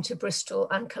go into Bristol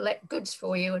and collect goods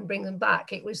for you and bring them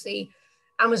back. It was the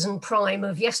Amazon Prime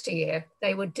of yesteryear.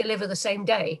 They would deliver the same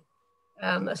day,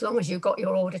 as long as you got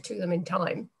your order to them in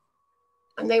time.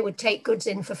 And they would take goods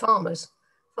in for farmers.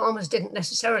 Farmers didn't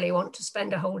necessarily want to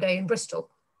spend a whole day in Bristol.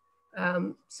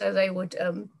 So they would,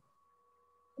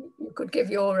 you could give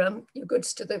your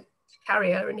goods to the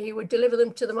carrier and he would deliver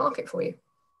them to the market for you.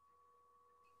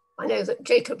 I know that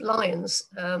Jacob Lyons,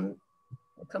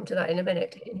 we'll come to that in a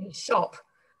minute, in his shop,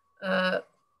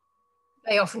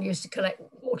 they often used to collect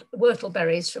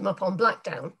whortleberries from up on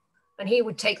Blackdown, and he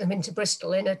would take them into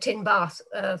Bristol in a tin bath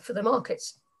for the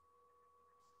markets.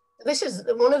 This is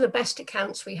one of the best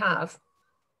accounts we have.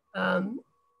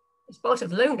 It's part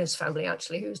of Lona's family,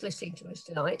 actually, who's listening to us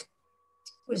tonight,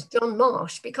 was John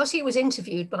Marsh. Because he was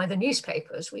interviewed by the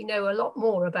newspapers, we know a lot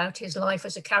more about his life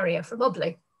as a carrier from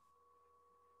Ubley.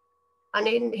 And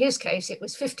in his case, it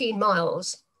was 15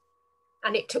 miles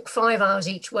and it took 5 hours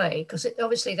each way, because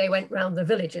obviously they went round the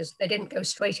villages. They didn't go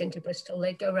straight into Bristol.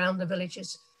 They'd go round the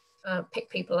villages, pick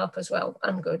people up as well,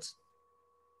 and goods.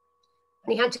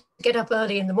 And he had to get up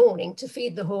early in the morning to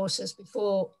feed the horses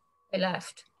before they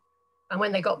left. And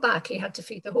when they got back, he had to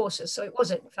feed the horses. So it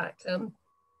was, in fact,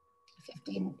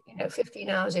 15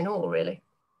 hours in all, really.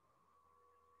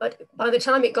 But by the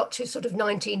time it got to sort of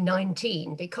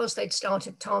 1919, because they'd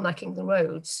started tarmacking the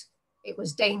roads, it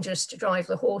was dangerous to drive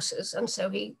the horses. And so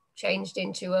he changed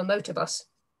into a motor bus.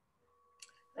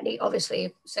 And he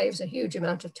obviously saves a huge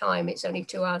amount of time. It's only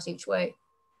 2 hours each way.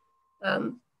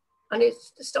 And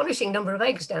it's an astonishing number of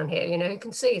eggs down here. You know, you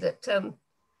can see that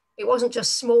it wasn't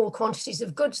just small quantities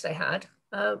of goods they had,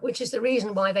 which is the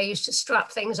reason why they used to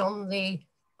strap things on the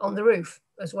roof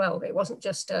as well. It wasn't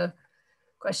just a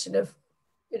question of,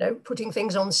 you know, putting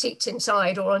things on seats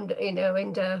inside or under, you know,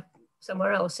 and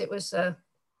somewhere else. It was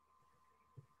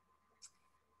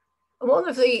And one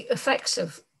of the effects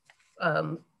of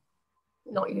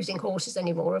not using horses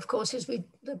anymore, of course, is the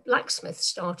blacksmiths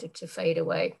started to fade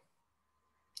away.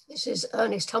 This is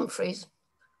Ernest Humphreys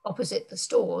opposite the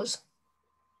stores.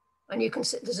 And you can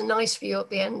see, there's a nice view at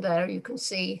the end there. You can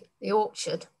see the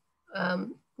orchard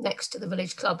next to the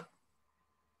village club.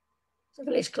 The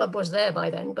village club was there by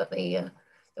then, but there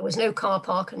was no car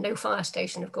park and no fire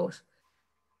station, of course.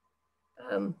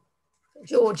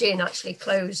 George Inn actually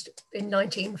closed in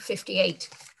 1958.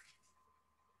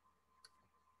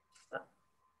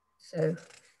 So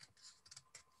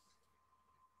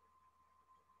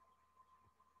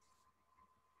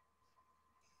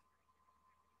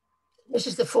this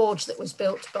is the forge that was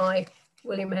built by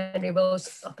William Henry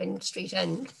Wells up in Street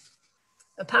End.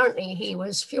 Apparently he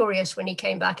was furious when he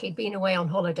came back. He'd been away on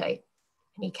holiday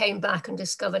and he came back and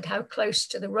discovered how close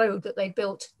to the road that they'd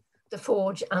built the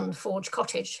forge and Forge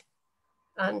Cottage.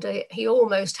 And he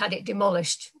almost had it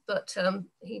demolished, but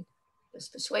he was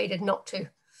persuaded not to.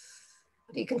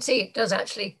 But you can see it does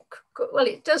actually, well,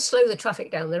 it does slow the traffic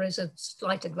down. There is a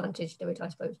slight advantage to it, I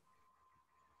suppose.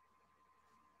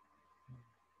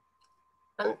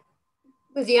 And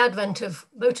with the advent of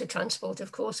motor transport,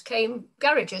 of course, came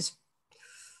garages.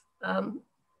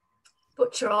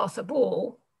 Butcher Arthur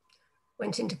Ball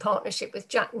went into partnership with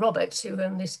Jack Roberts, who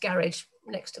owned this garage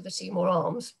next to the Seymour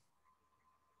Arms.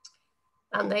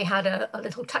 And they had a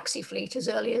little taxi fleet as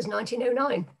early as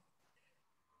 1909.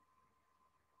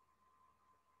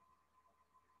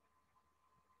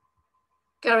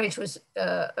 Garage was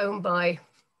owned by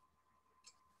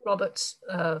Roberts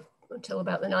until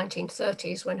about the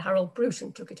 1930s when Harold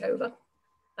Bruton took it over.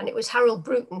 And it was Harold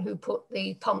Bruton who put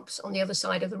the pumps on the other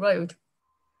side of the road.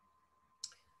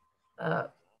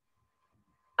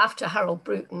 After Harold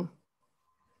Bruton,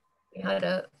 we had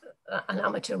an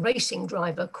amateur racing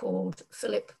driver called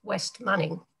Philip West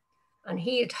Manning. And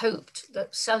he had hoped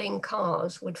that selling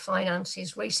cars would finance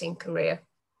his racing career.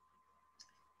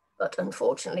 But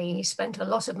unfortunately, he spent a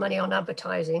lot of money on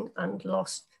advertising and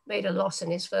made a loss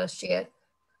in his first year.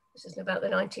 This is about the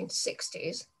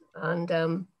 1960s.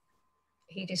 And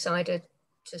he decided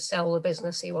to sell the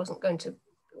business. He wasn't going to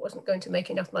make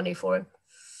enough money for him.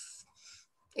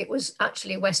 It was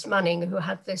actually West Manning who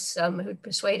had this, who'd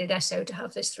persuaded Esso to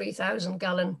have this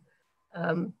 3,000-gallon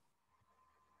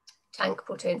tank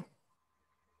put in.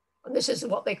 And this is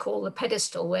what they call the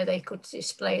pedestal, where they could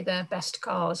display their best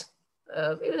cars.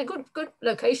 It was a good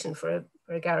location for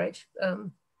a garage.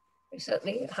 They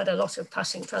certainly had a lot of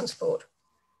passing transport.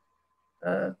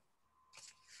 And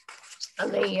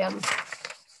they,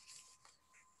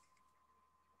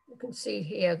 you can see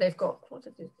here, they've got, what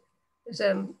is it? There's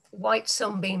a white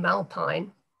Sunbeam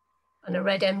Alpine and a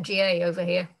red MGA over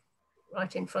here,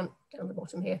 right in front, down the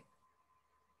bottom here.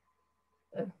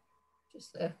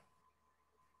 Just there.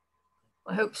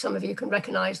 I hope some of you can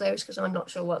recognize those because I'm not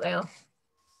sure what they are.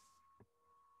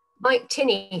 Mike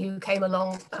Tinney, who came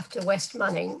along after West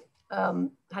Manning,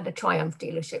 had a Triumph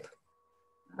dealership.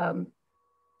 And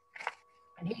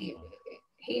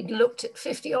he'd looked at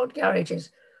 50 odd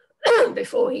garages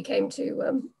before he came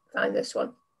to find this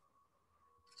one.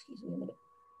 Excuse me a minute.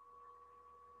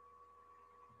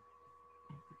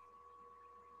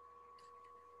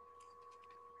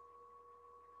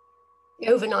 The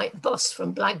overnight bus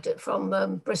from Blagdon,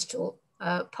 from Bristol,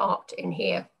 parked in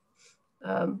here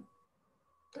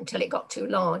until it got too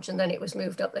large, and then it was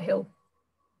moved up the hill.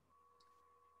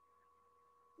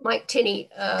 Mike Tinney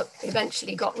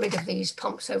eventually got rid of these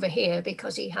pumps over here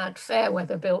because he had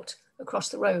Fairweather built across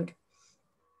the road.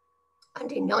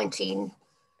 And in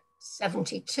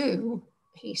 1972,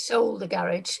 he sold the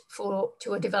garage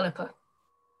to a developer.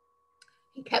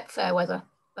 He kept Fairweather.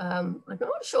 I'm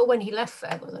not sure when he left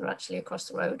Fairweather, actually, across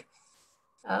the road.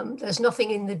 There's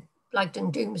nothing in the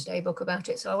Blagdon Doomsday book about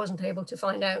it, so I wasn't able to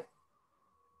find out.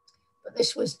 But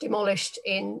this was demolished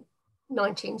in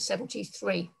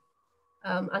 1973,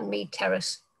 and Mead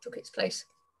Terrace took its place.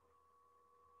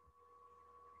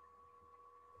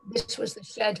 This was the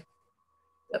shed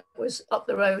that was up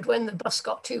the road. When the bus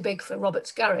got too big for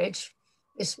Robert's garage,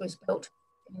 this was built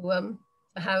to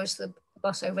house the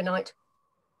bus overnight.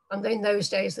 And in those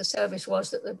days, the service was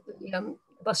that the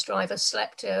bus driver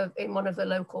slept in one of the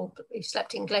local, he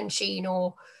slept in Glensheen,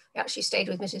 or he actually stayed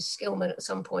with Mrs. Skillman at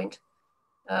some point,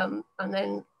 and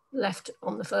then left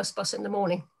on the first bus in the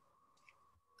morning.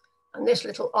 And this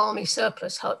little army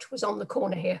surplus hut was on the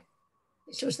corner here.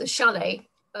 This was the chalet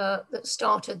that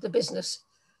started the business,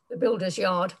 the builder's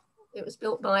yard. It was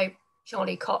built by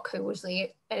Charlie Cock, who was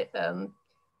the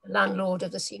landlord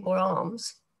of the Seymour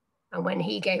Arms. And when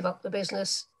he gave up the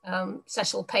business,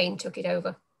 Cecil Payne took it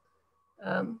over.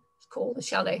 It's called the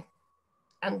chalet.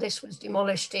 and this was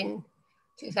demolished in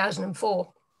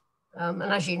 2004. And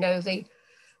as you know, the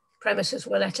premises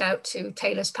were let out to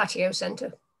Taylor's Patio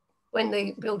Centre. When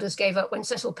the builders gave up, when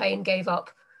Cecil Payne gave up,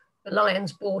 the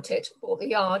Lions bought the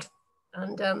yard,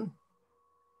 and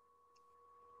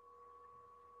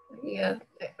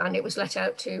it was let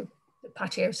out to the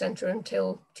Patio Centre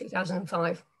until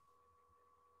 2005.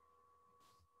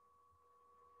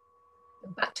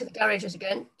 And back to the garages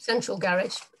again, central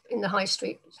garage in the High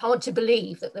Street. It's hard to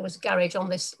believe that there was a garage on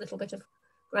this little bit of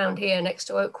ground here next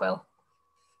to Oakwell.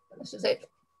 And this is it,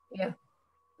 yeah,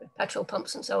 with petrol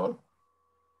pumps and so on.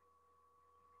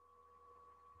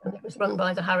 And it was run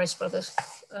by the Harris brothers.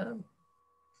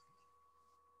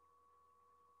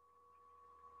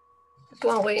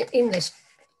 While we're in this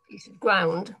piece of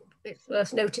ground, it's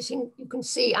worth noticing, you can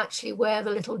see actually where the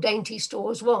little dainty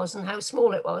stores was and how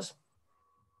small it was.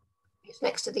 It's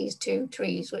next to these two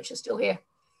trees, which are still here,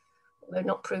 although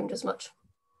not pruned as much.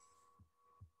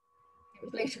 It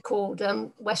was later called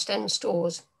West End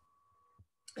Stores,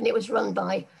 and it was run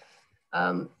by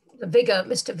the Vigor.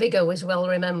 Mr. Vigor was well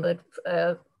remembered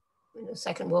in the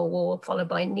Second World War, followed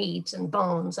by Needs and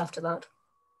Barnes after that.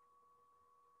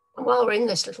 And while we're in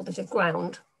this little bit of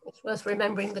ground, it's worth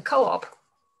remembering the co-op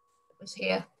that was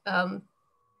here, that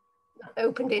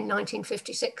opened in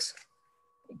 1956.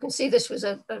 You can see this was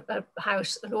a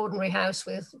house, an ordinary house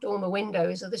with dormer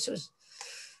windows. This was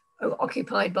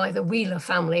occupied by the Wheeler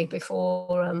family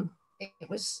before it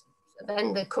was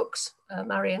then the Cooks,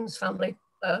 Marion's family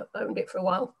owned it for a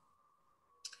while.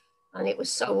 And it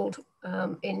was sold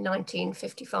in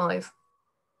 1955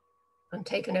 and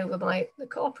taken over by the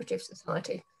Cooperative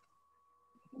Society. You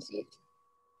can see it.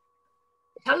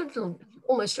 It had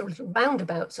almost a little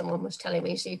roundabout, someone was telling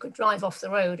me, so you could drive off the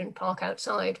road and park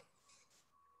outside.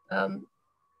 It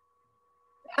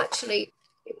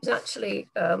was actually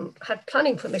had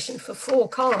planning permission for 4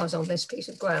 cars on this piece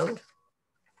of ground.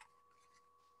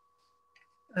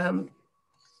 But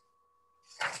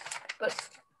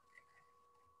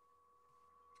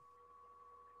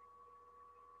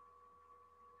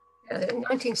in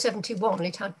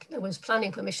 1971, there was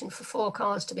planning permission for 4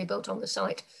 cars to be built on the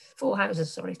site, 4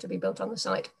 houses, sorry, to be built on the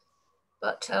site.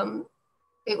 But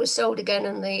it was sold again,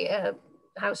 and the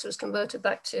house was converted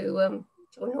back to a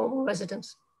normal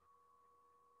residence.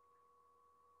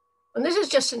 And this is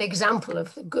just an example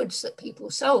of the goods that people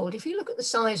sold. If you look at the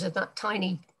size of that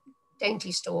tiny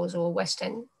dainty stores or West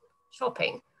End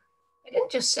shopping, they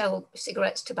didn't just sell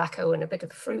cigarettes, tobacco, and a bit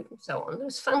of fruit and so on. There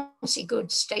was fancy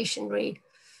goods, stationery,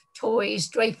 toys,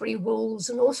 drapery, wools,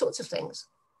 and all sorts of things.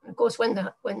 And of course, when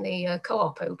the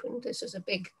co-op opened, this was a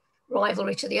big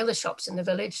rivalry to the other shops in the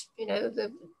village. You know,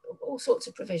 all sorts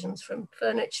of provisions, from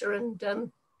furniture and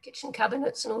kitchen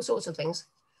cabinets and all sorts of things.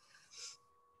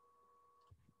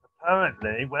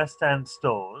 Apparently, West End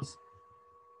Stores,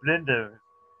 Linda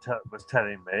was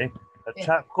telling me, a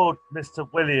chap called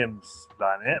Mr. Williams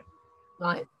ran it.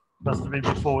 Right. Must have been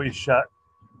before he shut,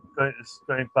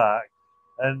 going back.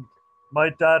 And my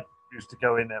dad used to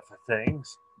go in there for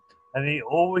things, and he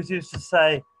always used to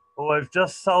say, "Oh, I've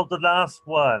just sold the last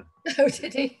one." Oh,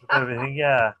 did he? Everything,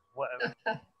 yeah.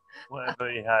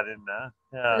 Whatever he had in there,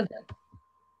 yeah.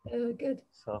 Oh, good.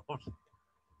 So,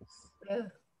 Yeah.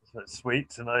 so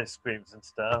sweets and ice creams and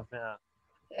stuff, yeah.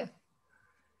 Yeah.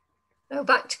 Now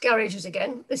back to garages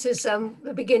again. This is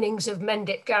the beginnings of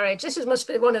Mendip Garage. Must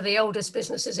be one of the oldest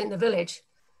businesses in the village.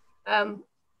 You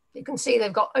can see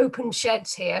they've got open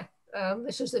sheds here.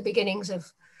 This was the beginnings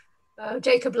of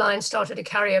Jacob Lyons started a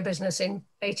carrier business in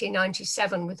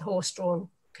 1897 with horse-drawn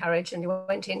carriage, and he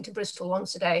went into Bristol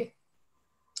once a day.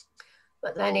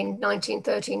 But then in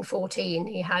 1913-14,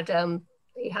 he had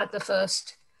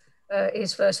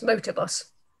his first motor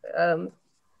bus.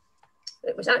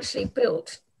 It was actually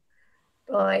built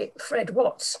by Fred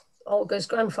Watts, Olga's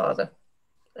grandfather,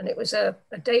 and it was a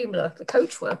Daimler, the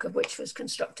coachwork of which was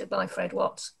constructed by Fred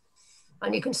Watts.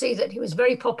 And you can see that he was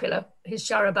very popular, his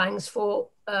charabancs, for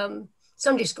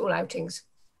Sunday school outings.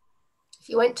 If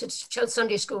you went to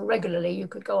Sunday school regularly, you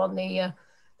could go on the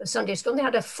Sunday school. And they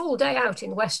had a full day out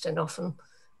in Weston often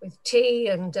with tea,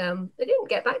 and they didn't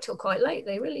get back till quite late.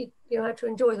 They really had to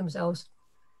enjoy themselves.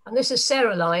 And this is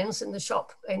Sarah Lyons in the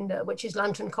shop, which is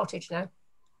Lantern Cottage now.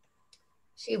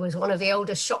 She was one of the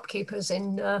oldest shopkeepers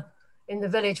in the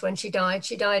village when she died.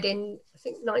 She died in, I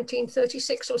think,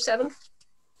 1936 or 7.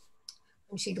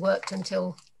 And she'd worked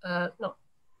until not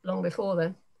long before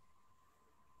then.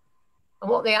 And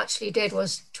what they actually did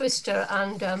was Twister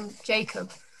and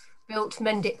Jacob built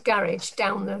Mendip Garage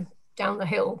down the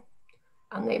hill,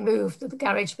 and they moved the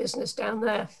garage business down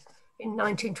there in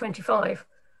 1925.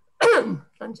 And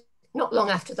not long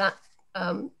after that,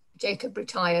 Jacob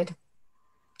retired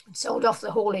and sold off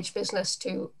the haulage business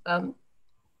to,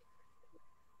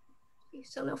 he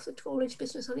sold off the haulage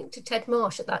business, I think, to Ted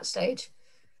Marsh at that stage.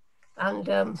 And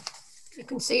you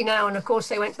can see now, and of course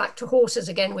they went back to horses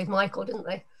again with Michael, didn't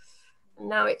they? And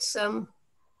now it's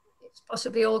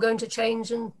possibly all going to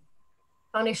change and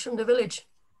vanish from the village.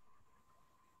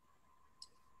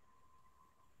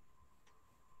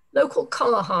 Local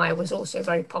car hire was also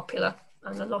very popular,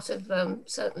 and a lot of,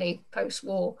 certainly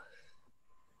post-war.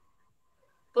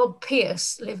 Bob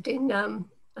Pierce lived in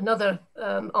another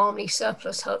army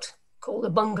surplus hut called the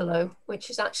Bungalow, which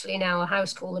is actually now a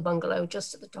house called the Bungalow,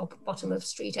 just at the bottom of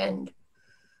Street End.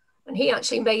 And he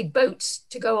actually made boats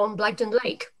to go on Blagdon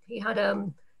Lake. He had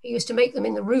he used to make them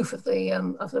in the roof of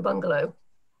the bungalow,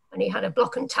 and he had a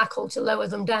block and tackle to lower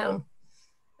them down.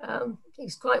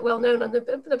 He's quite well known, and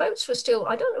the boats were still,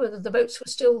 I don't know whether the boats were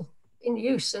still in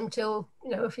use until, you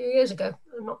know, a few years ago.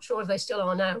 I'm not sure if they still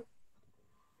are now.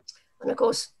 And of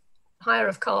course, hire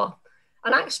of car.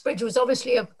 And Axbridge was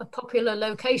obviously a popular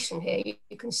location here.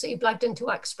 You can see Blagdon to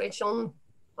Axbridge on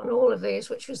all of these,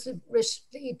 which was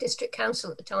the district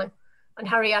council at the time, and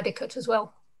Harry Addicott as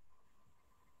well.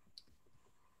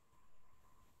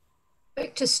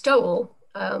 Victor Stowell,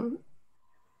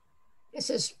 this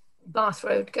is Bath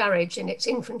Road Garage in its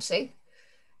infancy.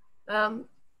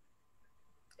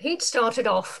 He'd started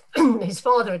off, his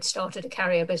father had started a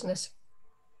carrier business,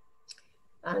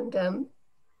 and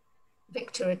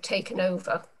Victor had taken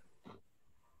over,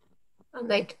 and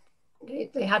they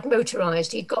had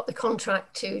motorised. He'd got the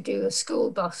contract to do a school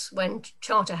bus when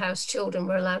Charterhouse children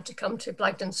were allowed to come to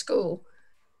Blagdon School,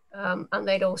 and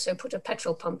they'd also put a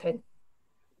petrol pump in.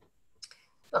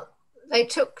 But they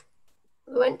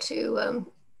went to,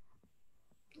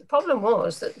 the problem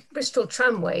was that Bristol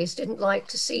Tramways didn't like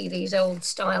to see these old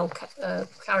style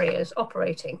carriers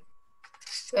operating.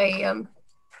 They,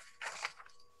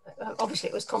 obviously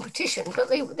it was competition, but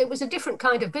there was a different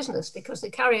kind of business, because the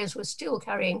carriers were still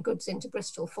carrying goods into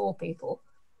Bristol for people,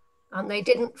 and they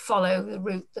didn't follow the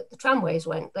route that the tramways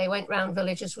went. They went round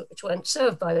villages which weren't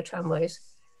served by the tramways.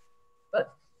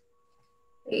 But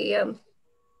the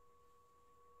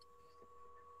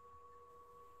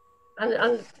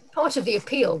and part of the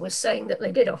appeal was saying that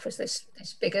they did offer this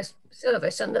bigger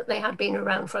service, and that they had been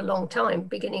around for a long time,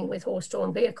 beginning with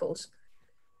horse-drawn vehicles.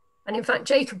 And in fact,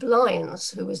 Jacob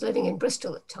Lyons, who was living in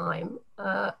Bristol at the time,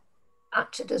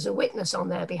 acted as a witness on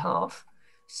their behalf.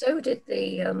 So did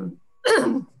the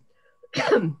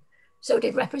so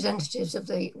did representatives of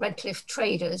the Redcliffe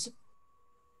traders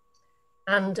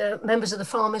and members of the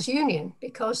Farmers Union,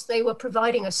 because they were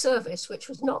providing a service which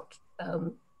was not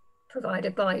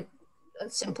provided by a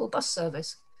simple bus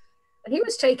service. And he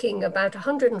was taking about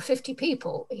 150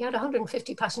 people. He had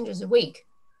 150 passengers a week.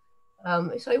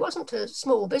 So it wasn't a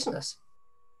small business.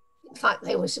 In fact,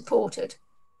 they were supported.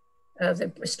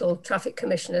 The Bristol traffic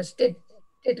commissioners did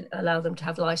allow them to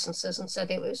have licenses, and said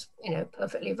it was, you know,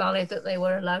 perfectly valid that they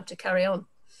were allowed to carry on.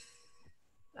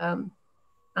 And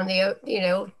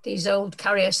these old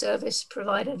carrier service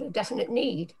provided a definite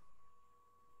need.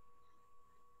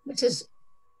 This is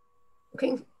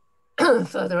looking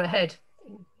further ahead.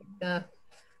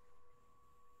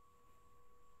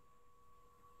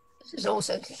 This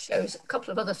also shows a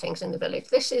couple of other things in the village.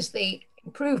 This is the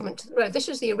improvement to the road. This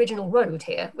was the original road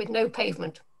here with no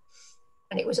pavement.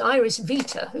 And it was Iris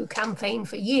Vita who campaigned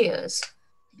for years to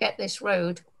get this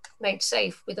road made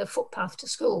safe with a footpath to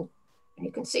school. And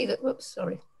you can see that, whoops,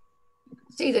 sorry. You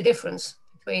can see the difference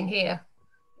between here.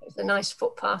 There's a nice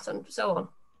footpath and so on.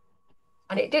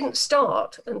 And it didn't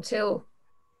start until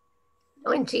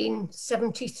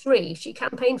 1973. She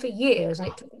campaigned for years, and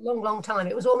it took a long, long time.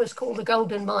 It was almost called the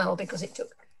Golden Mile because it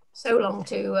took so long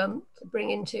to bring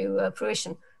into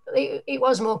fruition. But it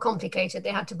was more complicated.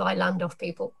 They had to buy land off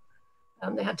people.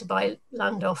 They had to buy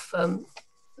land off the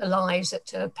Lies at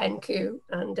Penkew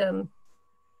and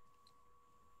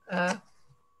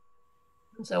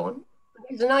so on.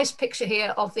 There's a nice picture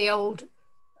here of the old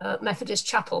Methodist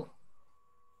chapel,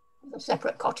 a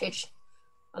separate cottage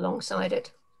alongside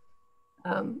it.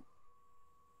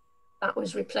 That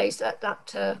was replaced. That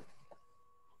was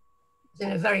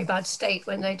in a very bad state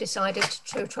when they decided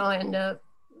to try and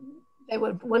they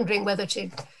were wondering whether to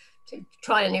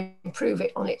try and improve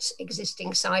it on its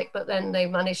existing site, but then they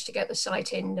managed to get the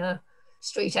site in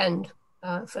Street End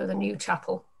for the new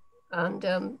chapel,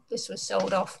 and this was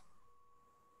sold off.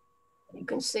 You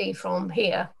can see from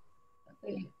here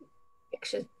the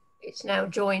picture, it's now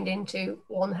joined into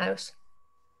one house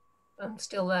and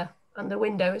still there. And the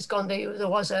window is gone. There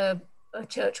was a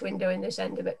church window in this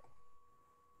end of it.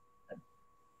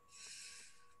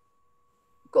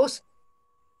 Of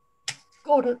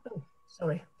Bob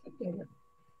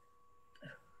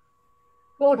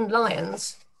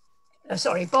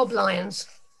Lyons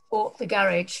bought the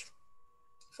garage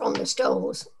from the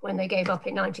Stoles when they gave up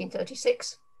in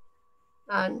 1936.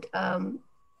 And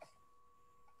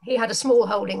he had a small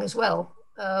holding as well.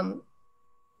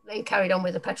 They carried on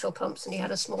with the petrol pumps, and he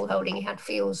had a small holding. He had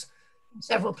fields in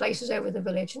several places over the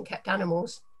village and kept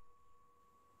animals.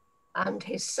 And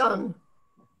his son,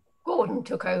 Gordon,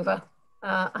 took over.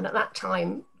 And at that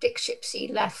time, Dick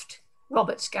Shipsey left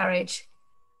Robert's garage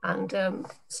and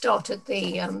started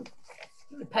the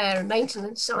repair and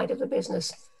maintenance side of the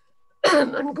business.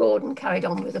 And Gordon carried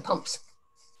on with the pumps.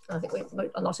 I think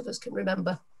a lot of us can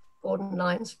remember Gordon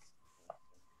Lyons.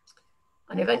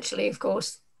 And eventually, of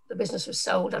course, the business was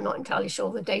sold. I'm not entirely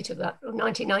sure the date of that.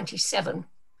 1997,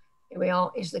 here we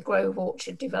are, is the Grove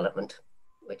Orchard development,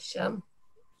 which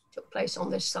took place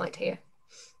on this site here.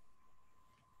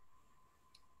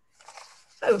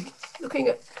 So looking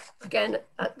at, again,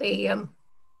 at the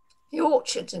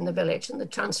orchards in the village and the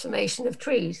transformation of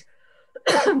trees.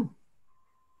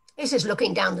 This is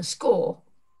looking down the score.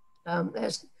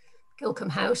 There's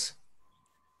Gilcombe House,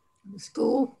 the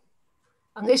school,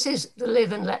 and this is the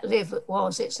Live and Let Live that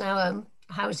was. It's now a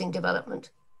housing development,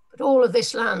 but all of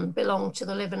this land belonged to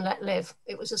the Live and Let Live.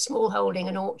 It was a small holding,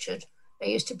 an orchard.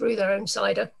 They used to brew their own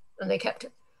cider, and they kept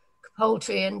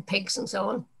poultry and pigs and so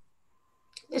on.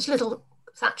 This little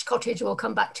thatched cottage we'll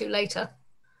come back to later,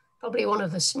 probably one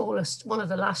of the smallest, one of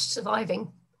the last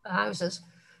surviving houses.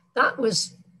 That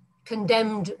was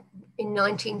condemned in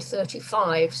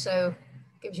 1935, so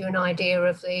gives you an idea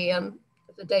of the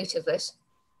date of this.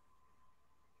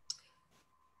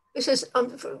 This is,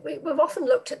 we've often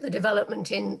looked at the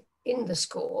development in the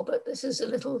score, but this is a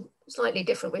little slightly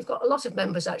different. We've got a lot of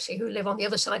members actually who live on the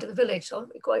other side of the village, so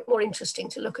it'll be quite more interesting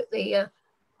to look at the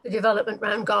development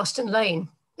around Garston Lane.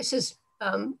 This is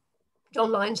John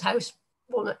Lyons' house,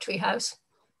 Walnut Tree House,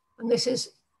 and this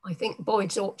is, I think,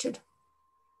 Boyd's Orchard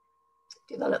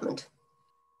development.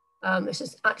 This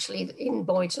is actually in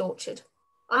Boyd's Orchard.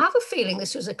 I have a feeling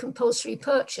this was a compulsory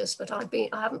purchase, but I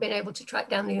haven't been able to track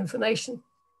down the information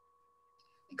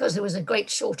because there was a great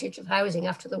shortage of housing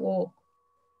after the war.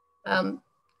 And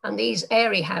these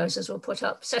airy houses were put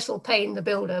up. Cecil Payne, the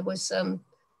builder, was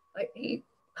he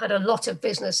had a lot of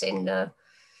business in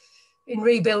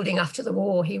rebuilding after the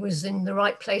war. He was in the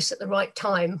right place at the right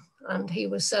time, and he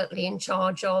was certainly in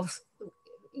charge of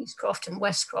Eastcroft and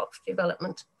Westcroft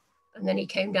development. And then he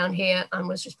came down here and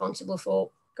was responsible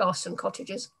for Garston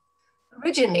Cottages.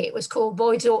 Originally, it was called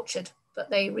Boyd's Orchard, but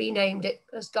they renamed it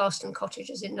as Garston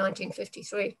Cottages in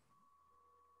 1953.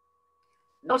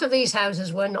 A lot of these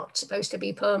houses were not supposed to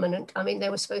be permanent. I mean, they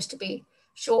were supposed to be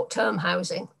short-term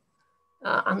housing,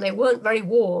 and they weren't very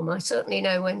warm. I certainly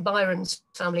know when Byron's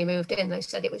family moved in, they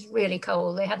said it was really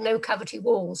cold. They had no cavity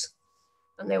walls,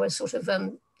 and they were sort of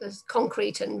there's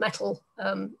concrete and metal,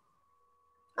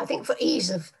 I think for ease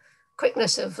of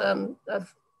quickness of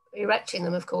erecting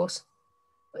them, of course.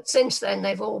 But since then,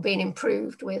 they've all been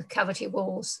improved with cavity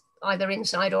walls, either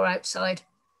inside or outside,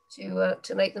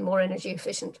 to make them more energy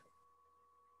efficient.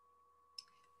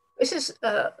 This is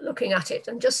looking at it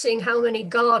and just seeing how many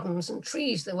gardens and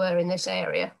trees there were in this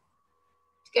area.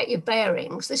 To get your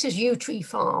bearings, this is Yew Tree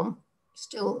Farm,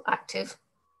 still active.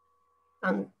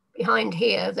 And behind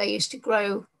here, they used to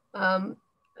grow a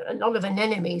lot of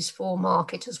anemones for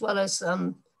market, as well as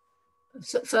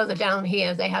further down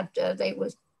here, they had a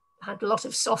lot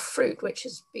of soft fruit, which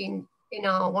has been in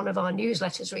one of our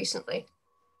newsletters recently.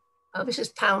 This is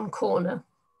Pound Corner,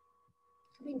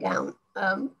 coming down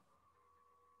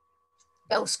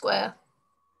Bell Square.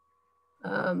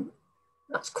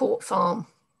 That's Court Farm.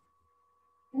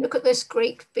 Look at this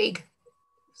great big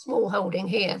small holding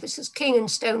here. This is King and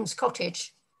Stone's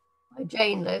cottage, where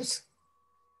Jane lives.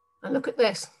 And look at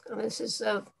this. And this is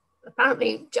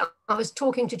apparently, I was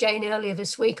talking to Jane earlier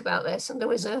this week about this, and there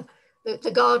was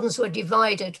the gardens were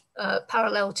divided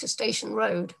parallel to Station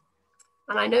Road.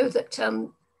 And I know that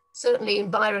certainly in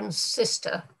Byron's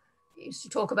sister used to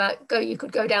talk about you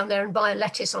could go down there and buy a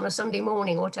lettuce on a Sunday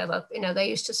morning or whatever. You know, they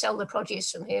used to sell the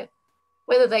produce from here,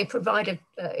 whether they provided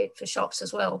it for shops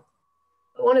as well.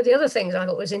 But one of the other things I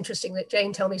thought was interesting that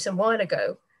Jane told me some while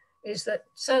ago is that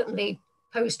certainly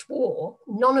post-war,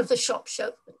 none of the shops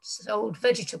sold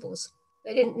vegetables.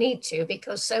 They didn't need to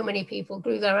because so many people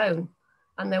grew their own,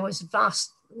 and there was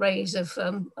vast arrays of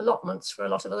allotments for a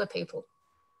lot of other people.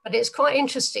 But it's quite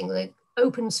interesting, the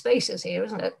open spaces here,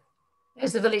 isn't it?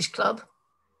 There's the village club.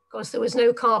 Of course, there was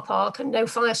no car park and no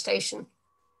fire station.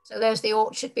 So there's the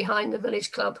orchard behind the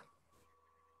village club.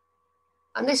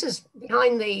 And this is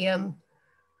behind the,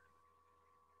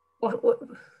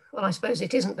 well, I suppose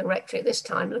it isn't the rectory at this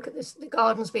time. Look at this, the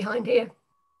gardens behind here.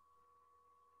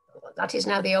 That is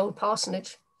now the old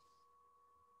parsonage.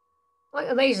 Quite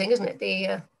amazing, isn't it?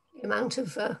 The amount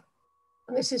of, and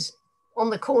this is on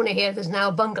the corner here, there's now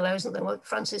a bungalow, isn't there?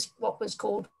 What was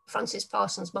called Francis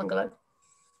Parsons Bungalow.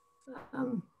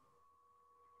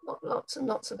 Lots and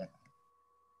lots of it.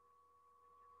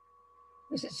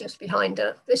 This is just behind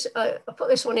this. I put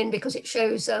this one in because it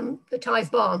shows the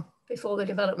Tithe Barn before the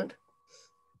development.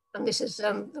 And this is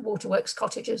the waterworks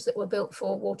cottages that were built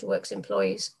for waterworks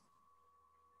employees.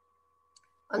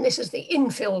 And this is the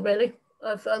infill, really,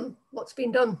 of what's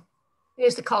been done.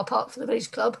 Here's the car park for the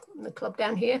village club, and the club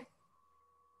down here.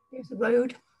 Here's the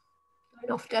road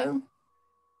going off down.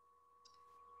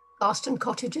 Garston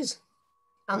cottages,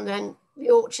 and then the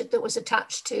orchard that was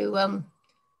attached to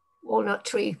Walnut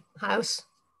Tree House.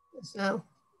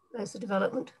 There's the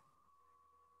development.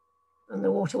 And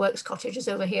the waterworks cottages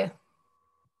over here.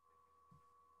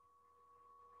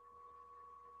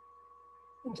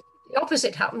 And the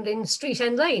opposite happened in Street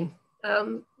End Lane.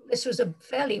 This was a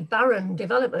fairly barren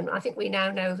development. I think we now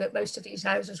know that most of these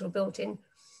houses were built in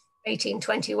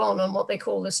 1821 on what they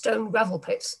call the stone gravel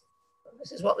pits.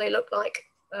 This is what they looked like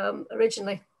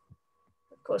originally.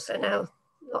 Of course, there are now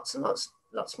lots and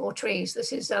lots more trees.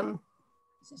 This is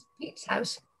Pete's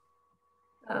house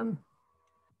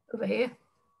over here.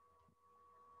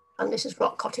 And this is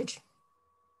Rock Cottage.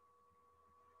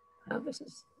 This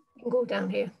is Ingle down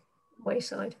here,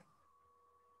 Wayside.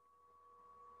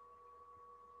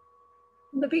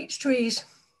 And the beech trees,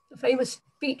 the famous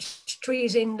beech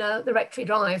trees in the Rectory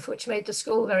Drive, which made the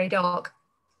school very dark.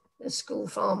 There's School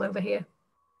Farm over here.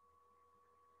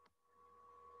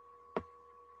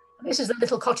 And this is the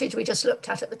little cottage we just looked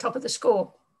at the top of the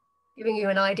score, giving you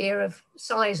an idea of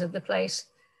size of the place.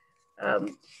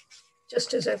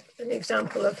 Just as an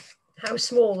example of how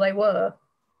small they were.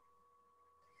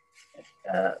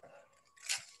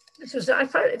 This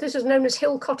was known as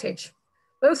Hill Cottage.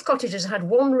 Both cottages had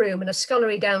one room and a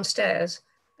scullery downstairs,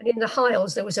 and in the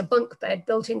Hiles there was a bunk bed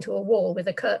built into a wall with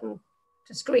a curtain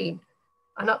to screen,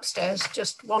 and upstairs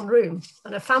just one room.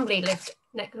 And a family lived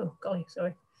next. Oh golly,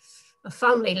 sorry. A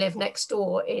family lived next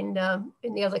door in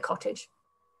the other cottage,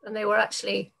 and they were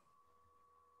actually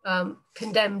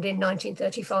condemned in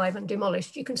 1935 and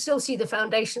demolished. You can still see the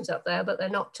foundations up there, but they're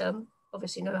not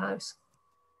obviously no house.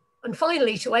 And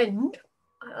finally, to end,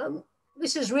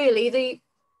 this is really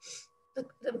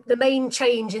the main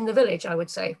change in the village, I would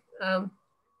say.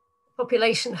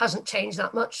 Population hasn't changed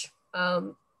that much,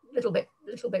 little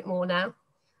bit more now,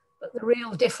 but the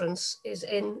real difference is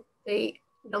in the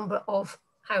number of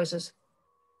houses.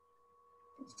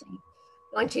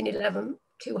 1911,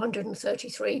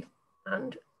 233,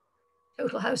 and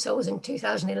total households in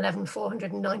 2011,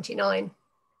 499.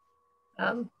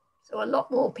 So a lot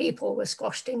more people were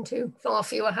squashed into far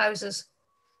fewer houses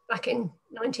back in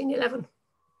 1911.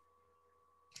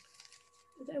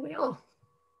 There we are.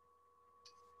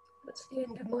 That's the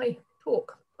end of my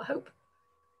talk, I hope.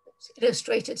 It's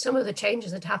illustrated some of the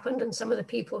changes that happened and some of the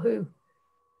people who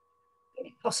made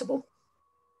it possible.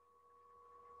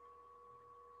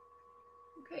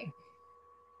 Okay.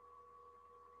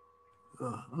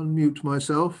 Unmute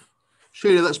myself.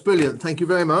 Sheila, that's brilliant. Thank you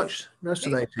very much.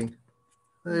 Fascinating.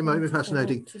 Very much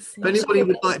fascinating. If anybody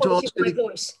would like to ask any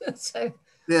voice, so.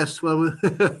 Yes, well,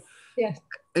 yeah.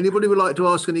 Anybody would like to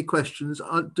ask any questions,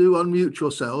 do unmute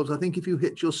yourselves. I think if you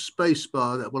hit your space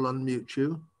bar, that will unmute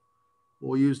you,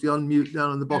 or use the unmute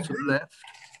down on the bottom left.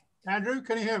 Andrew,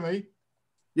 can you hear me?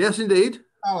 Yes, indeed.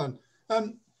 Alan,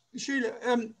 Sheila,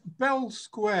 Bell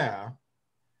Square,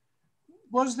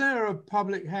 was there a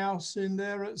public house in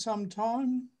there at some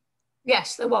time?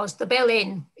 Yes, there was, the Bell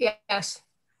Inn, yes.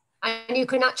 And you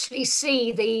can actually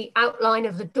see the outline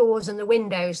of the doors and the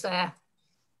windows there.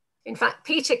 In fact,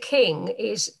 Peter King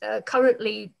is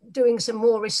currently doing some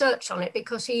more research on it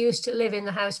because he used to live in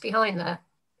the house behind there.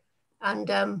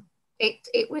 And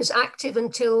it was active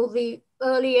until the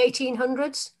early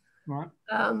 1800s. Right.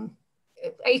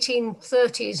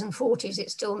 1830s and 40s,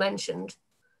 it's still mentioned.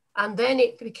 And then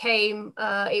it became,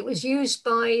 it was used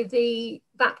by the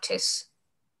Baptists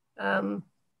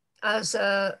as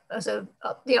the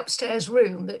upstairs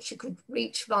room that you could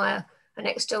reach via an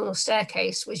external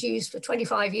staircase, was used for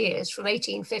 25 years from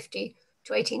 1850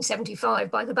 to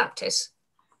 1875 by the Baptists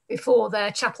before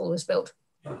their chapel was built.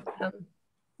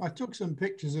 I took some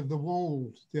pictures of the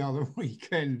walls the other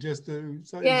weekend just to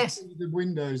yes. see the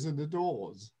windows and the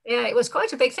doors. Yeah, it was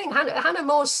quite a big thing. Hannah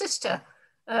More's sister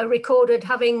recorded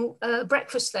having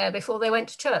breakfast there before they went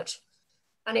to church.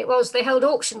 And they held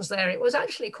auctions there. It was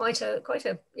actually quite a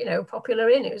popular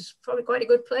inn. It was probably quite a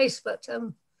good place, but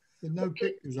There's no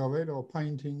pictures of it or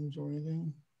paintings or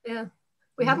anything? Yeah.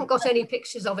 We haven't got any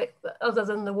pictures of it other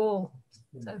than the wall.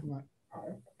 So.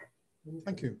 Right.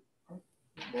 Thank you.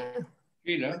 Yeah.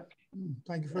 Sheila?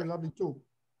 Thank you for a lovely talk.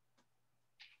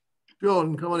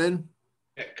 John, come on in.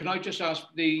 Can I just ask,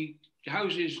 the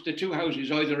houses, the two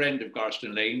houses either end of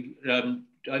Garston Lane,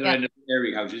 either end of the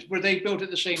Airy houses, were they built at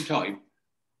the same time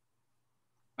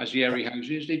as the Airy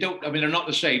houses? They don't, I mean, they're not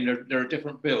the same, they're a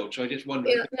different build, so I just wondered.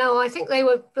 Yeah, no, I think they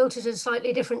were built at a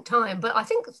slightly different time, but I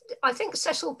think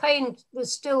Cecil Payne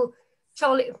was still,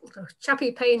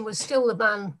 Chappie Payne was still the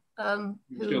man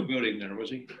still building there, was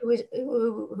he?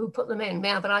 Who put them in,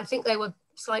 yeah, but I think they were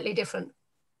slightly different.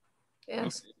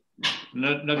 Yes. Okay.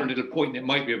 Another little point that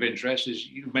might be of interest is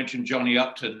you mentioned Johnny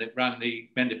Upton that ran the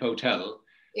Mendip Hotel.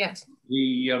 Yes.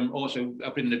 He also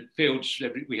up in the fields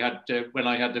we had when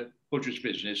I had the butcher's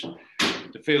business,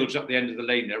 the fields up the end of the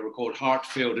lane there were called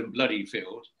Hartfield and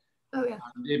Bloodyfield. Oh yeah.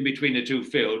 And in between the two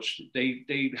fields,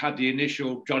 they had the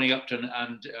initial Johnny Upton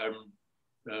and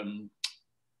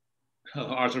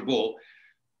Arthur Ball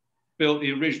built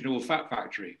the original fat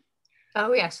factory.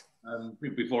 Oh yes.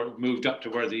 Before it moved up to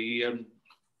where the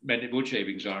Mendip wood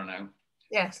shavings are now.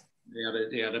 Yes.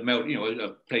 They had a melt, you know, a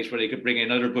place where they could bring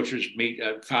in other butchers' meat,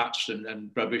 fats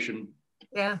and rubbish, and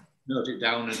melt it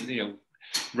down and, you know,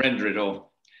 render it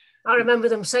all. I remember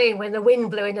them saying when the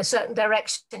wind blew in a certain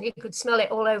direction, you could smell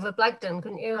it all over Blagdon,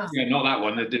 couldn't you? Yeah, not that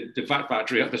one. The fat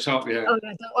factory up the top. Yeah. Oh,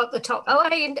 yeah, up the top. Oh,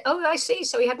 I see.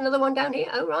 So he had another one down here.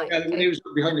 Oh, right. Yeah, okay. He was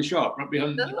behind the shop, right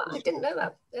behind. No, I didn't know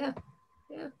that. Yeah,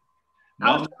 yeah.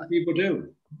 Not many people do.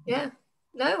 Yeah.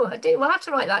 No, I didn't. We'll have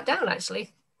to write that down,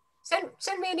 actually. Send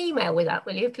me an email with that,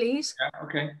 will you, please? Yeah,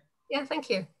 okay. Yeah, thank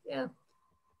you. Yeah.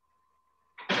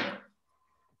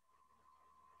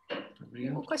 Any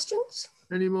more questions?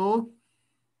 Any more?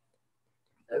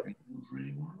 No.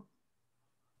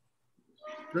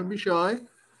 Don't be shy.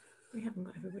 We haven't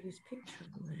got everybody's picture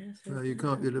on there. So No, you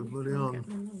can't get everybody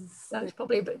on. That's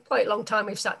probably quite a long time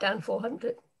we've sat down for, hasn't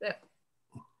it? Yeah.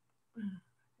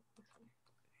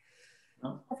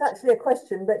 That's actually a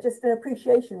question, but just an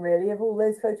appreciation really of all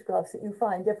those photographs that you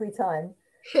find every time.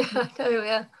 Yeah, I know,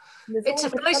 yeah. It's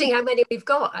surprising how many we've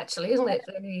got, actually, isn't it?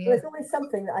 Really, there's always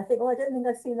something that I think, well, I don't think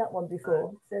I've seen that one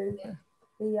before. So yeah.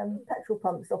 The petrol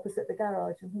pumps opposite the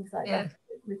garage and things like Yeah. that,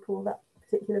 recall that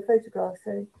particular photograph.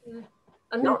 So yeah.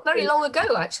 And not very long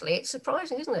ago, actually. It's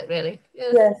surprising, isn't it, really? Yeah.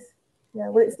 Yes. Yeah,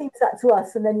 well, it seems that to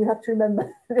us, and then you have to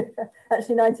remember,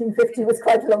 actually 1950 was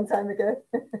quite a long time ago.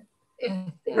 Yeah,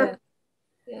 yeah.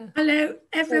 Yeah. Hello,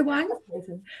 everyone.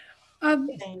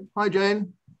 Hi,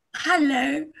 Jane.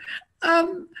 Hello.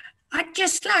 I'd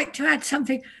just like to add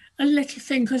something, a little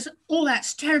thing, because all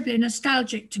that's terribly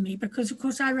nostalgic to me, because, of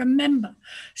course, I remember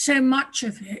so much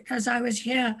of it as I was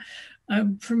here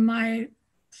from my,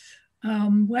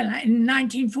 well, in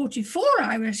 1944,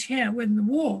 I was here when the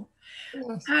war.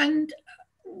 Yes. And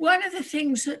one of the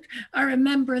things that I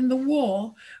remember in the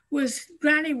war was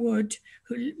Granny Wood,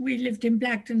 who we lived in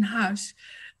Blagdon House.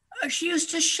 She used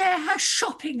to share her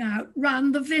shopping out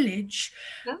round the village.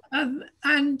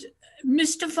 And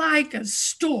Mr. Viger's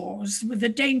stores, with the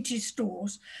dainty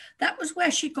stores, that was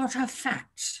where she got her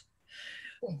facts.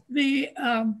 The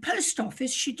post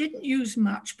office, she didn't use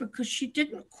much because she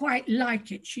didn't quite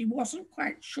like it. She wasn't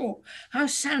quite sure how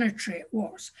sanitary it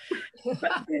was.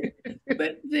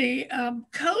 but the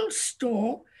coal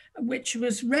store, which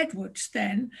was Redwood's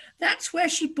then, that's where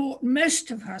she bought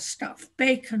most of her stuff,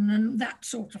 bacon and that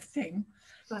sort of thing.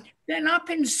 Right. Then up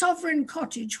in Sovereign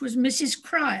Cottage was Mrs.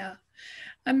 Cryer.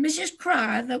 And Mrs.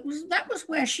 Cryer, that was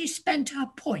where she spent her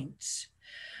points.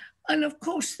 And of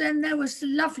course, then there was the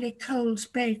lovely Coles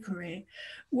Bakery,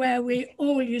 where we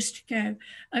all used to go.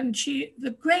 And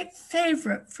the great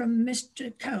favourite from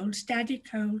Mr. Coles, Daddy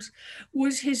Coles,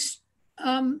 was his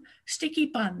sticky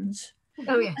buns.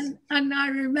 Oh, yes. And I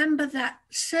remember that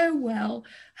so well,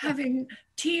 having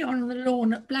tea on the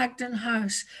lawn at Blagdon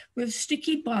House with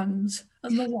sticky buns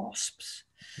and the wasps.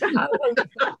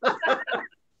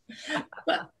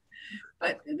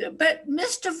 but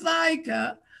Mr.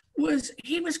 Viger was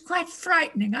quite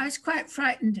frightening. I was quite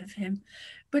frightened of him.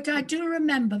 But I do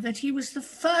remember that he was the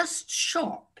first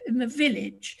shop in the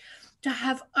village to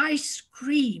have ice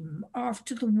cream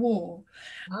after the war.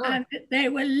 Oh. And they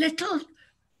were little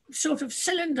sort of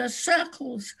cylinder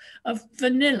circles of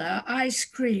vanilla ice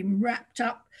cream wrapped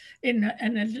up in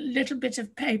a little bit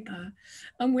of paper.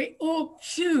 And we all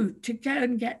queued to go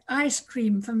and get ice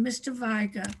cream from Mr.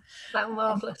 Viger. That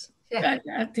marvellous. Yeah.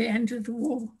 At the end of the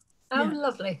war. Oh, yeah.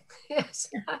 Lovely. Yes.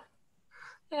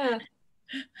 Yeah. That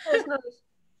was nice.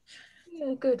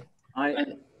 Yeah, good.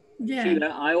 Sheila,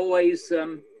 I always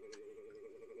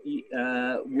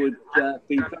would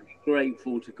be very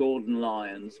grateful to Gordon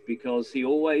Lyons, because he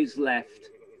always left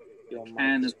a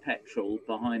can of petrol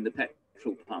behind the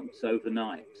petrol pumps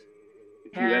overnight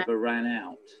if you ever ran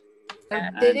out.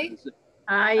 Did he?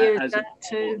 I used that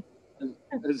too.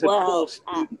 As a poor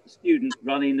student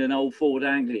running an old Ford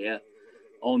Anglia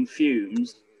on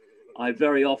fumes, I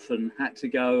very often had to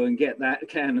go and get that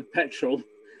can of petrol.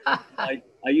 I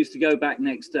used to go back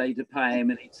next day to pay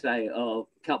him, and he'd say, "Oh,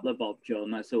 a couple of bob,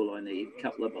 John, that's all I need, a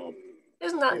couple of bob."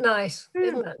 Isn't that nice?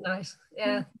 Isn't that nice?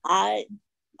 Yeah.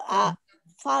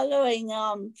 Following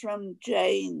on from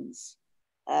Jane's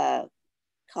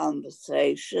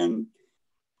conversation,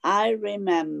 I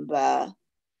remember,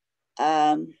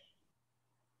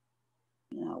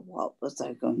 what was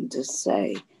I going to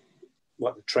say?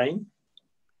 What, the train?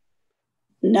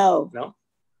 No. No?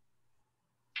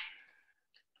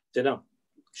 Don't know.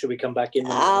 Should we come back in?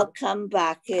 I'll come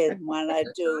back in when I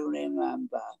do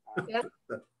remember. Yeah.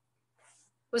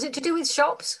 Was it to do with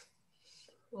shops?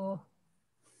 Or?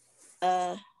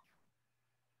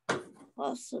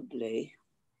 Possibly.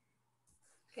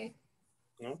 Okay.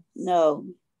 No? No.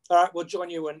 All right, we'll join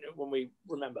you when we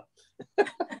remember.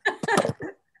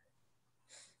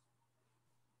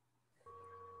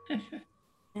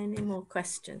 Any more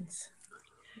questions?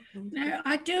 No,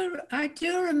 I do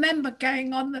remember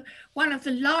going on one of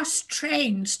the last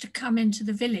trains to come into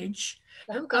the village.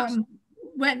 Oh gosh.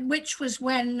 Which was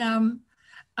when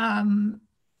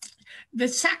the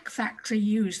sack factory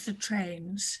used the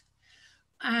trains,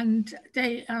 and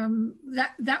they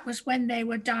that was when they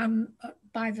were down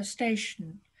by the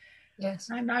station. Yes.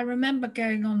 And I remember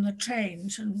going on the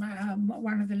trains, and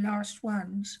one of the last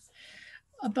ones.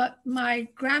 But my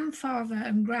grandfather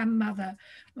and grandmother,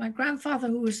 my grandfather,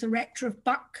 who was the rector of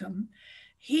Buckham,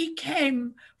 he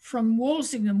came from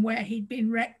Walsingham, where he'd been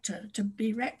rector, to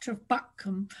be rector of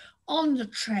Buckham on the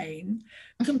train,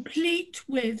 complete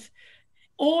with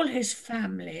all his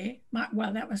family.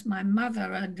 Well, that was my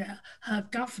mother and her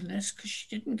governess, because she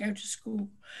didn't go to school,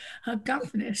 her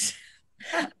governess.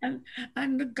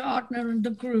 and the gardener and the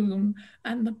groom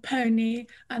and the pony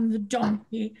and the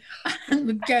donkey and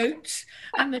the goats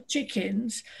and the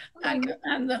chickens and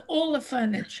all the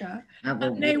furniture.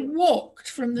 And they walked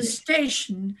from the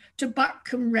station to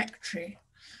Buckham Rectory.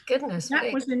 Goodness me.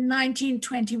 That was in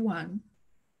 1921.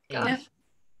 Gosh.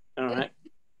 All right.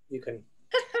 You can.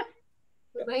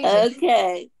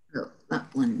 Okay. Look, that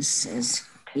one says.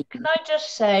 Can I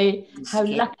just say how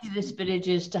lucky this village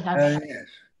is to have yes.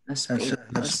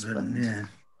 Yeah.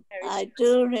 I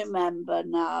do remember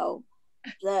now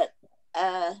that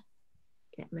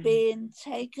being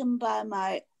taken by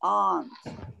my aunt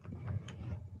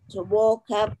to walk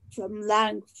up from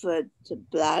Langford to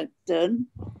Blagdon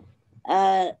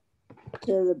to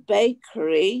the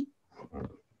bakery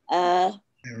where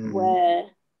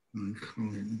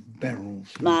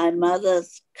my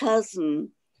mother's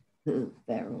cousin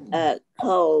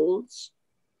Coles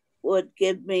would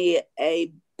give me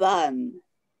a bun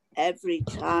every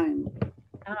time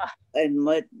and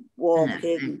would walk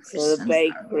into the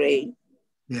bakery.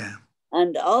 Yeah.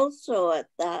 And also at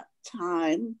that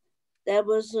time, there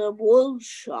was a wool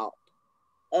shop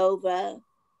over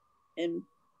in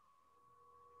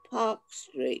Park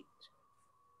Street,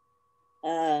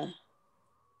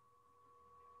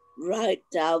 right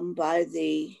down by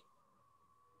the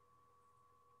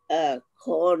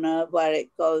corner where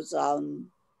it goes on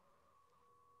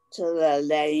to the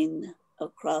lane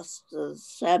across the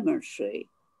cemetery.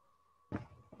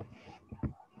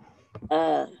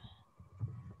 But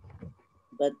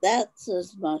that's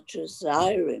as much as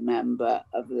I remember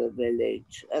of the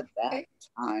village at that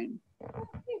time.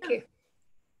 Thank you.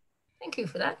 Thank you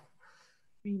for that.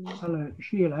 Hello,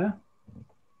 Sheila.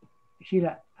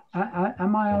 Sheila,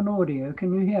 am I on audio?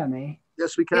 Can you hear me?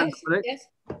 Yes, we can. Yes, yes.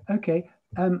 Okay.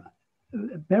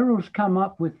 Beryl's come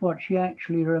up with what she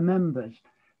actually remembers.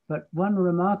 But one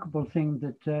remarkable thing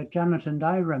that Janet and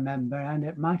I remember, and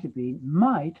it might have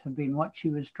been what she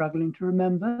was struggling to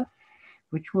remember,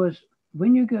 which was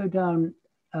when you go down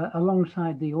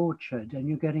alongside the orchard and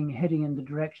you're heading in the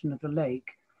direction of the lake,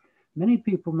 many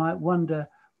people might wonder,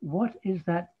 what is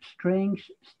that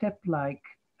strange step-like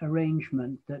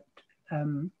arrangement that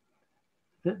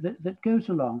that goes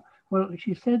along? Well,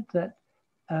 she said that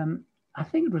I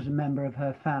think it was a member of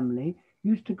her family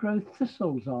used to grow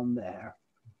thistles on there.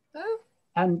 Oh.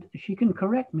 And she can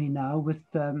correct me now with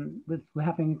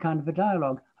having a kind of a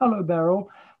dialogue. Hello, Beryl.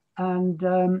 And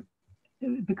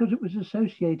because it was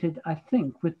associated, I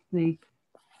think, with the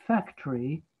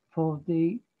factory for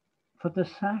the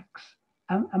sacks.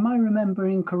 Am I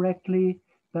remembering correctly,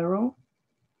 Beryl?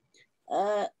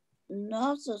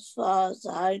 not as far as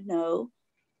I know.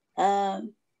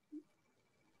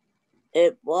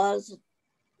 It was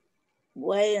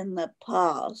way in the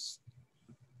past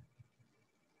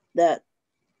that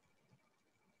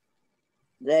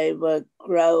they were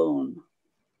grown.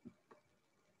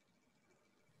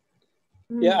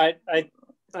 Yeah,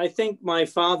 I think my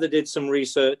father did some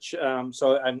research.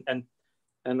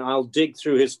 And I'll dig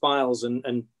through his files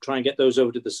and try and get those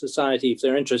over to the society if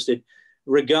they're interested,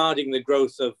 regarding the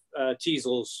growth of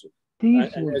teasels.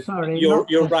 Sorry,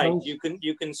 you're right. You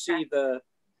can see the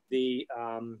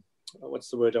what's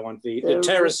the word I want? The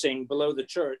terracing below the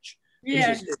church.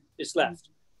 Yes, is left.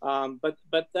 But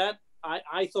that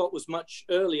I thought was much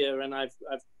earlier, and I've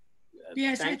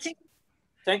yes, I think.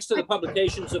 Thanks to the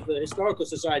publications of the Historical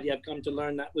Society, I've come to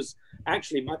learn that was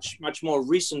actually much more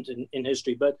recent in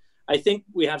history. But I think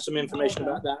we have some information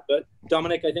about that. But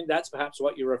Dominic, I think that's perhaps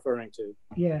what you're referring to.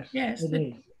 Yes, yes, it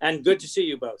is. And good to see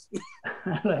you both.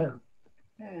 Hello.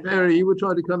 Mary, you were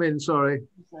trying to come in, sorry.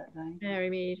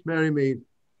 Mary Mead. Mary Mead.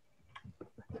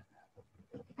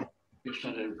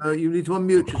 You need to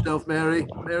unmute yourself, Mary.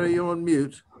 Mary, you're on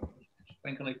mute.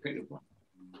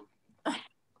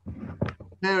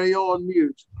 Mary, you're on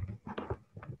mute.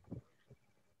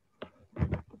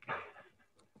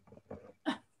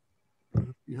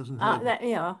 He hasn't heard. There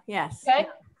you are, yes. Okay.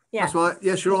 Yeah. That's right.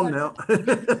 Yes, you're on now.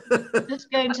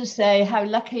 Just going to say how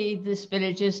lucky this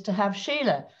village is to have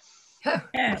Sheila.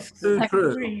 Yes. Too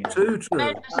true. Too true.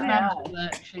 Tremendous amount of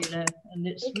work, Sheila, and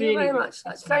it's Thank really you very much.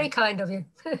 That's very kind of you.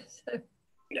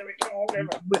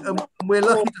 We're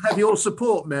lucky to have your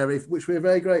support, Mary, which we're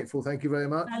very grateful. Thank you very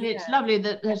much. And it's lovely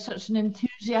that there's such an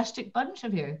enthusiastic bunch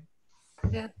of you.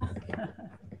 Yeah.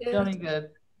 Jolly good.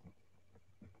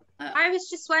 I was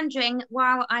just wondering,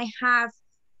 while I have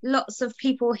lots of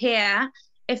people here,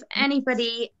 if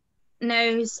anybody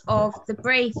knows of the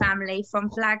Bray family from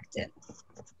Blagdon.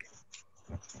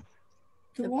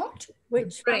 The what?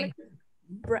 Which Bray?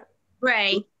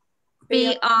 Bray.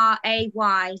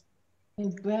 B-R-A-Y.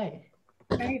 Oh, Bray.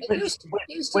 They used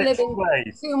to live in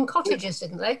Coombe cottages,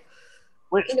 didn't they?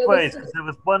 Which Brays? Because there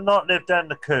was one lot lived down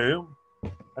the Coombe,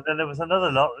 and then there was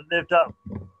another lot that lived up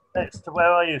next to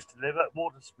where I used to live at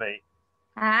Watersmeet.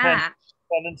 Ah.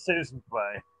 Ken and Susan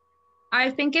Bray.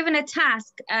 I've been given a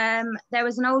task. There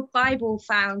was an old Bible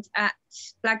found at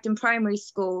Blagdon Primary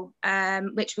School,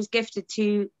 which was gifted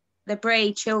to the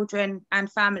Bray children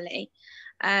and family.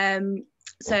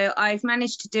 So I've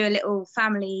managed to do a little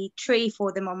family tree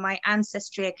for them on my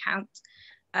Ancestry account,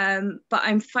 but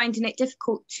I'm finding it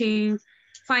difficult to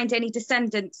find any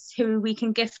descendants who we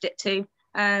can gift it to.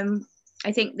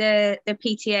 I think the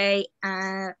PTA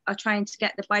are trying to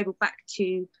get the Bible back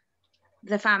to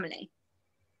the family.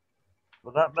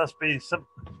 Well, that must be some.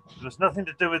 There's nothing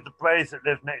to do with the Brays that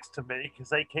lived next to me, because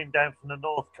they came down from the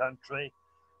North Country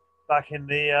back in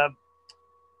the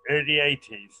early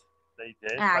 80s. They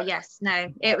did. Yes,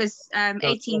 no, it was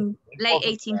late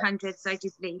 1800s, I do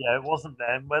believe. Yeah, it wasn't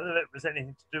them. Whether it was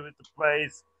anything to do with the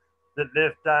Brays that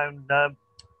lived down,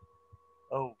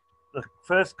 the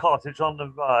first cottage on the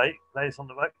right, place on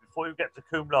the right, before you get to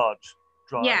Coombe Lodge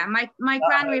Drive. Yeah, my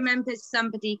gran remembers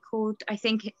somebody called, I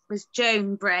think it was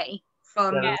Joan Bray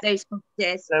from those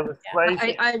cottages. There was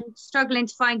Brays. I'm struggling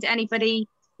to find anybody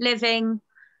living.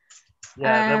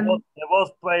 Yeah, there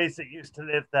was Brays that used to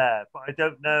live there, but I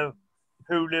don't know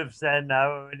who lives there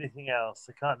now or anything else.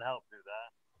 I can't help you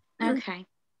there. Okay.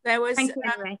 There was Thank you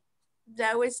anyway.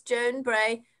 There was Joan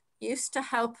Bray used to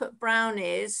help at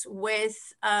Brownies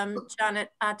with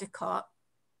Janet Adicott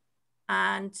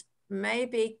and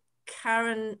maybe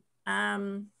Karen,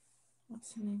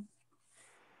 what's her name?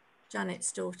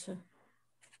 Janet's daughter.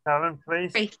 Karen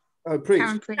Priest. Oh,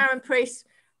 Priest. Karen Priest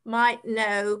might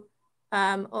know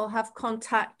or have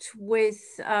contact with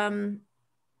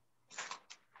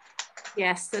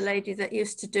yes, the lady that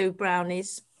used to do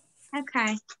Brownies.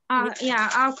 Okay. Yeah,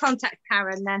 I'll contact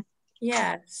Karen then.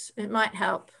 Yes, it might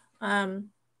help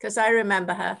because I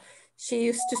remember her. She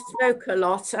used to smoke a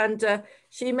lot, and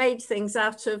she made things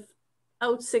out of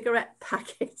old cigarette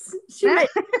packets. She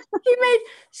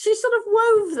sort of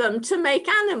wove them to make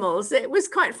animals. It was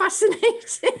quite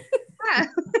fascinating.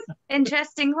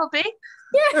 Interesting hobby.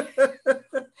 Yeah,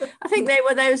 I think they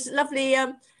were those lovely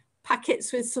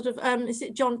packets with sort of is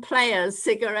it John Player's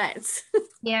cigarettes?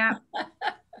 Yeah.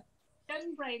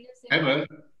 Joan Bray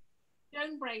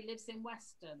lives in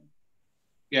Weston.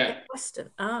 Yeah. Weston.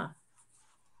 Ah.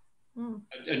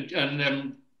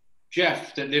 And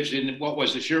Jeff, that lives in what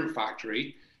was the shirt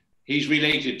factory, he's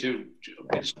related to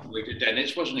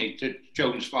Dennis, wasn't he? To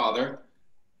Joan's father.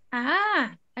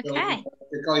 Ah, Okay.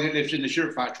 The guy that lives in the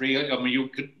shirt factory, I mean, you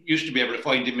used to be able to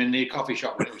find him in the coffee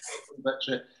shop when it was, but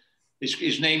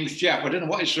his name's Jeff. I don't know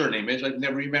what his surname is. I can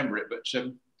never remember it, but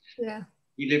yeah,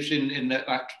 he lives in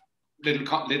that little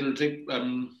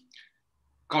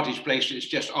cottage place that's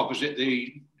just opposite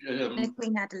the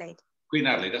Queen Adelaide. Queen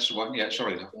Adelaide. That's the one. Yeah,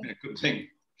 sorry, I couldn't think.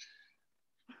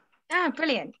 Ah,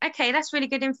 brilliant. Okay, that's really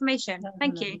good information.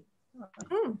 Thank you.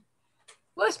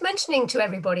 Worth mentioning to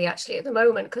everybody actually at the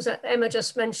moment, because Emma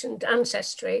just mentioned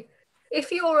Ancestry. If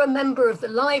you're a member of the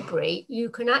library, you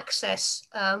can access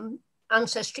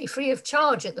Ancestry free of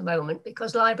charge at the moment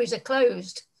because libraries are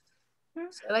closed.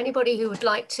 So anybody who would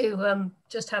like to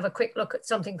just have a quick look at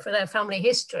something for their family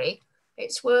history,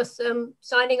 it's worth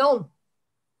signing on.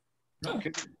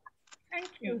 Okay. Thank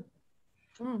you.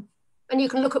 And you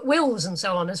can look at wills and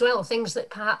so on as well, things that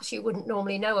perhaps you wouldn't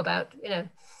normally know about, you know.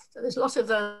 So there's a lot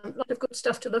of good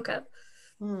stuff to look at.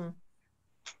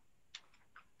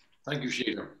 Thank you,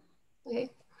 Sheila. Okay.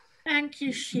 Thank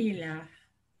you, Sheila.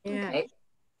 Yeah, Okay.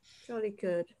 jolly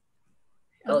good.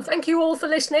 Well, thank you all for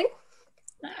listening.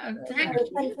 Thank you.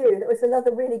 Thank you. It was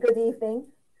another really good evening.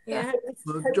 Yeah.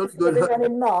 Well, Hope to see good. everyone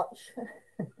in March.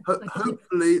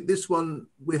 Hopefully this one,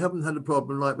 we haven't had a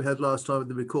problem like we had last time with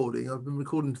the recording. I've been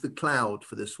recording to the cloud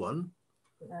for this one.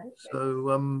 Right. So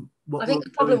I think the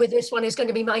problem with this one is going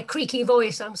to be my creaky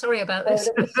voice. I'm sorry about this.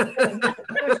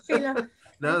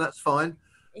 No, that's fine.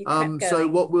 So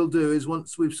what we'll do is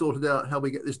once we've sorted out how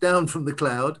we get this down from the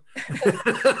cloud, you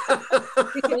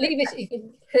can leave it. You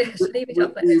can leave it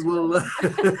up there.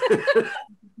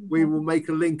 We will make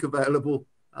a link available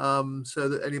so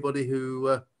that anybody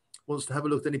who wants to have a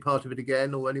look at any part of it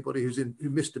again, or anybody who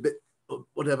missed a bit or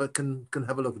whatever can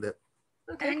have a look at it.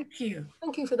 Okay. Thank you.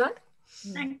 Thank you for that.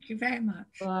 Thank you very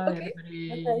much. Bye.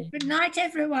 Okay. Good night,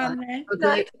 everyone. Then. Good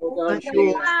night. Thank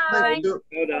you. Bye. Thank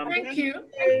you.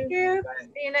 Thank you.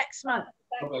 See you next month.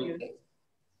 Thank you.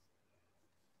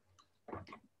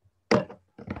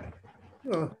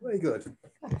 Oh, very good.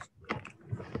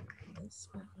 It's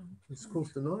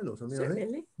 9:15 or something, I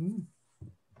think. Really?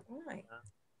 Right.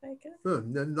 Very good. Oh,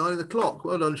 9 o'clock.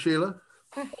 Well done, Sheila.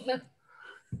 Yeah.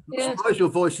 I'm surprised your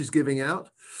voice is giving out.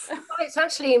 Well, it's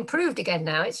actually improved again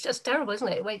now. It's just terrible, isn't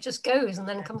it? Where it just goes and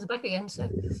then comes back again. So,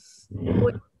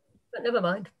 but never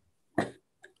mind.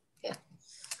 Yeah.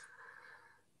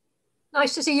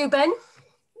 Nice to see you, Ben.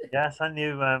 Yes, I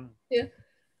knew. Yeah.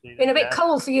 Been a bit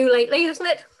cold for you lately, hasn't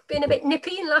it? Been a bit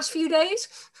nippy in the last few days.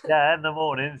 Yeah, in the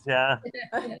mornings. Yeah.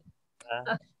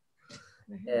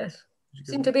 Yes.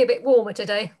 Seemed to be a bit warmer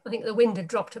today. I think the wind had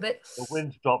dropped a bit. The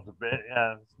wind's dropped a bit.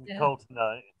 Yeah, it's cold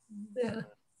tonight. Yeah,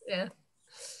 yeah.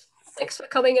 Thanks for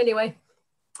coming anyway.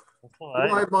 That's all right.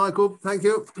 Good night, Michael. Thank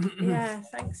you. Yeah,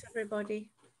 thanks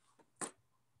everybody.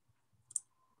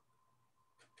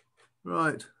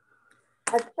 Right.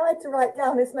 I've tried to write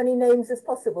down as many names as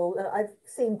possible that I've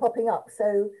seen popping up.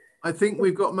 So I think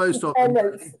we've got most of them.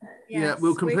 Notes. Yeah,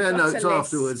 we'll compare notes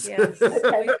afterwards. Yes. We've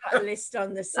got a list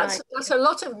on the site. That's a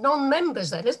lot of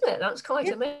non-members then, isn't it? That's quite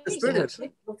amazing,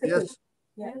 actually. Yes.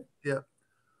 Yeah. Yeah.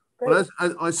 Well,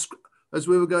 as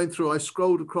we were going through, I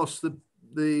scrolled across the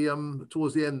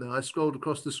towards the end there. I scrolled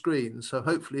across the screen. So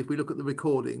hopefully, if we look at the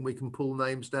recording, we can pull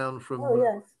names down from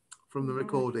from the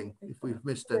recording if we've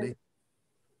missed any.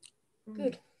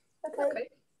 Good. Okay.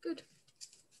 Good.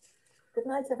 Good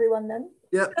night, everyone. Then.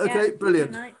 Yeah. Okay.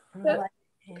 Brilliant. Good night. Bye.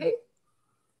 Okay.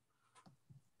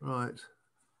 Right.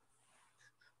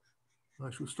 I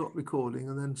shall stop recording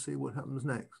and then see what happens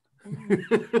next.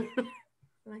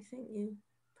 I think you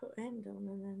put end on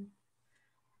and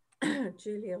then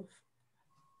Julie will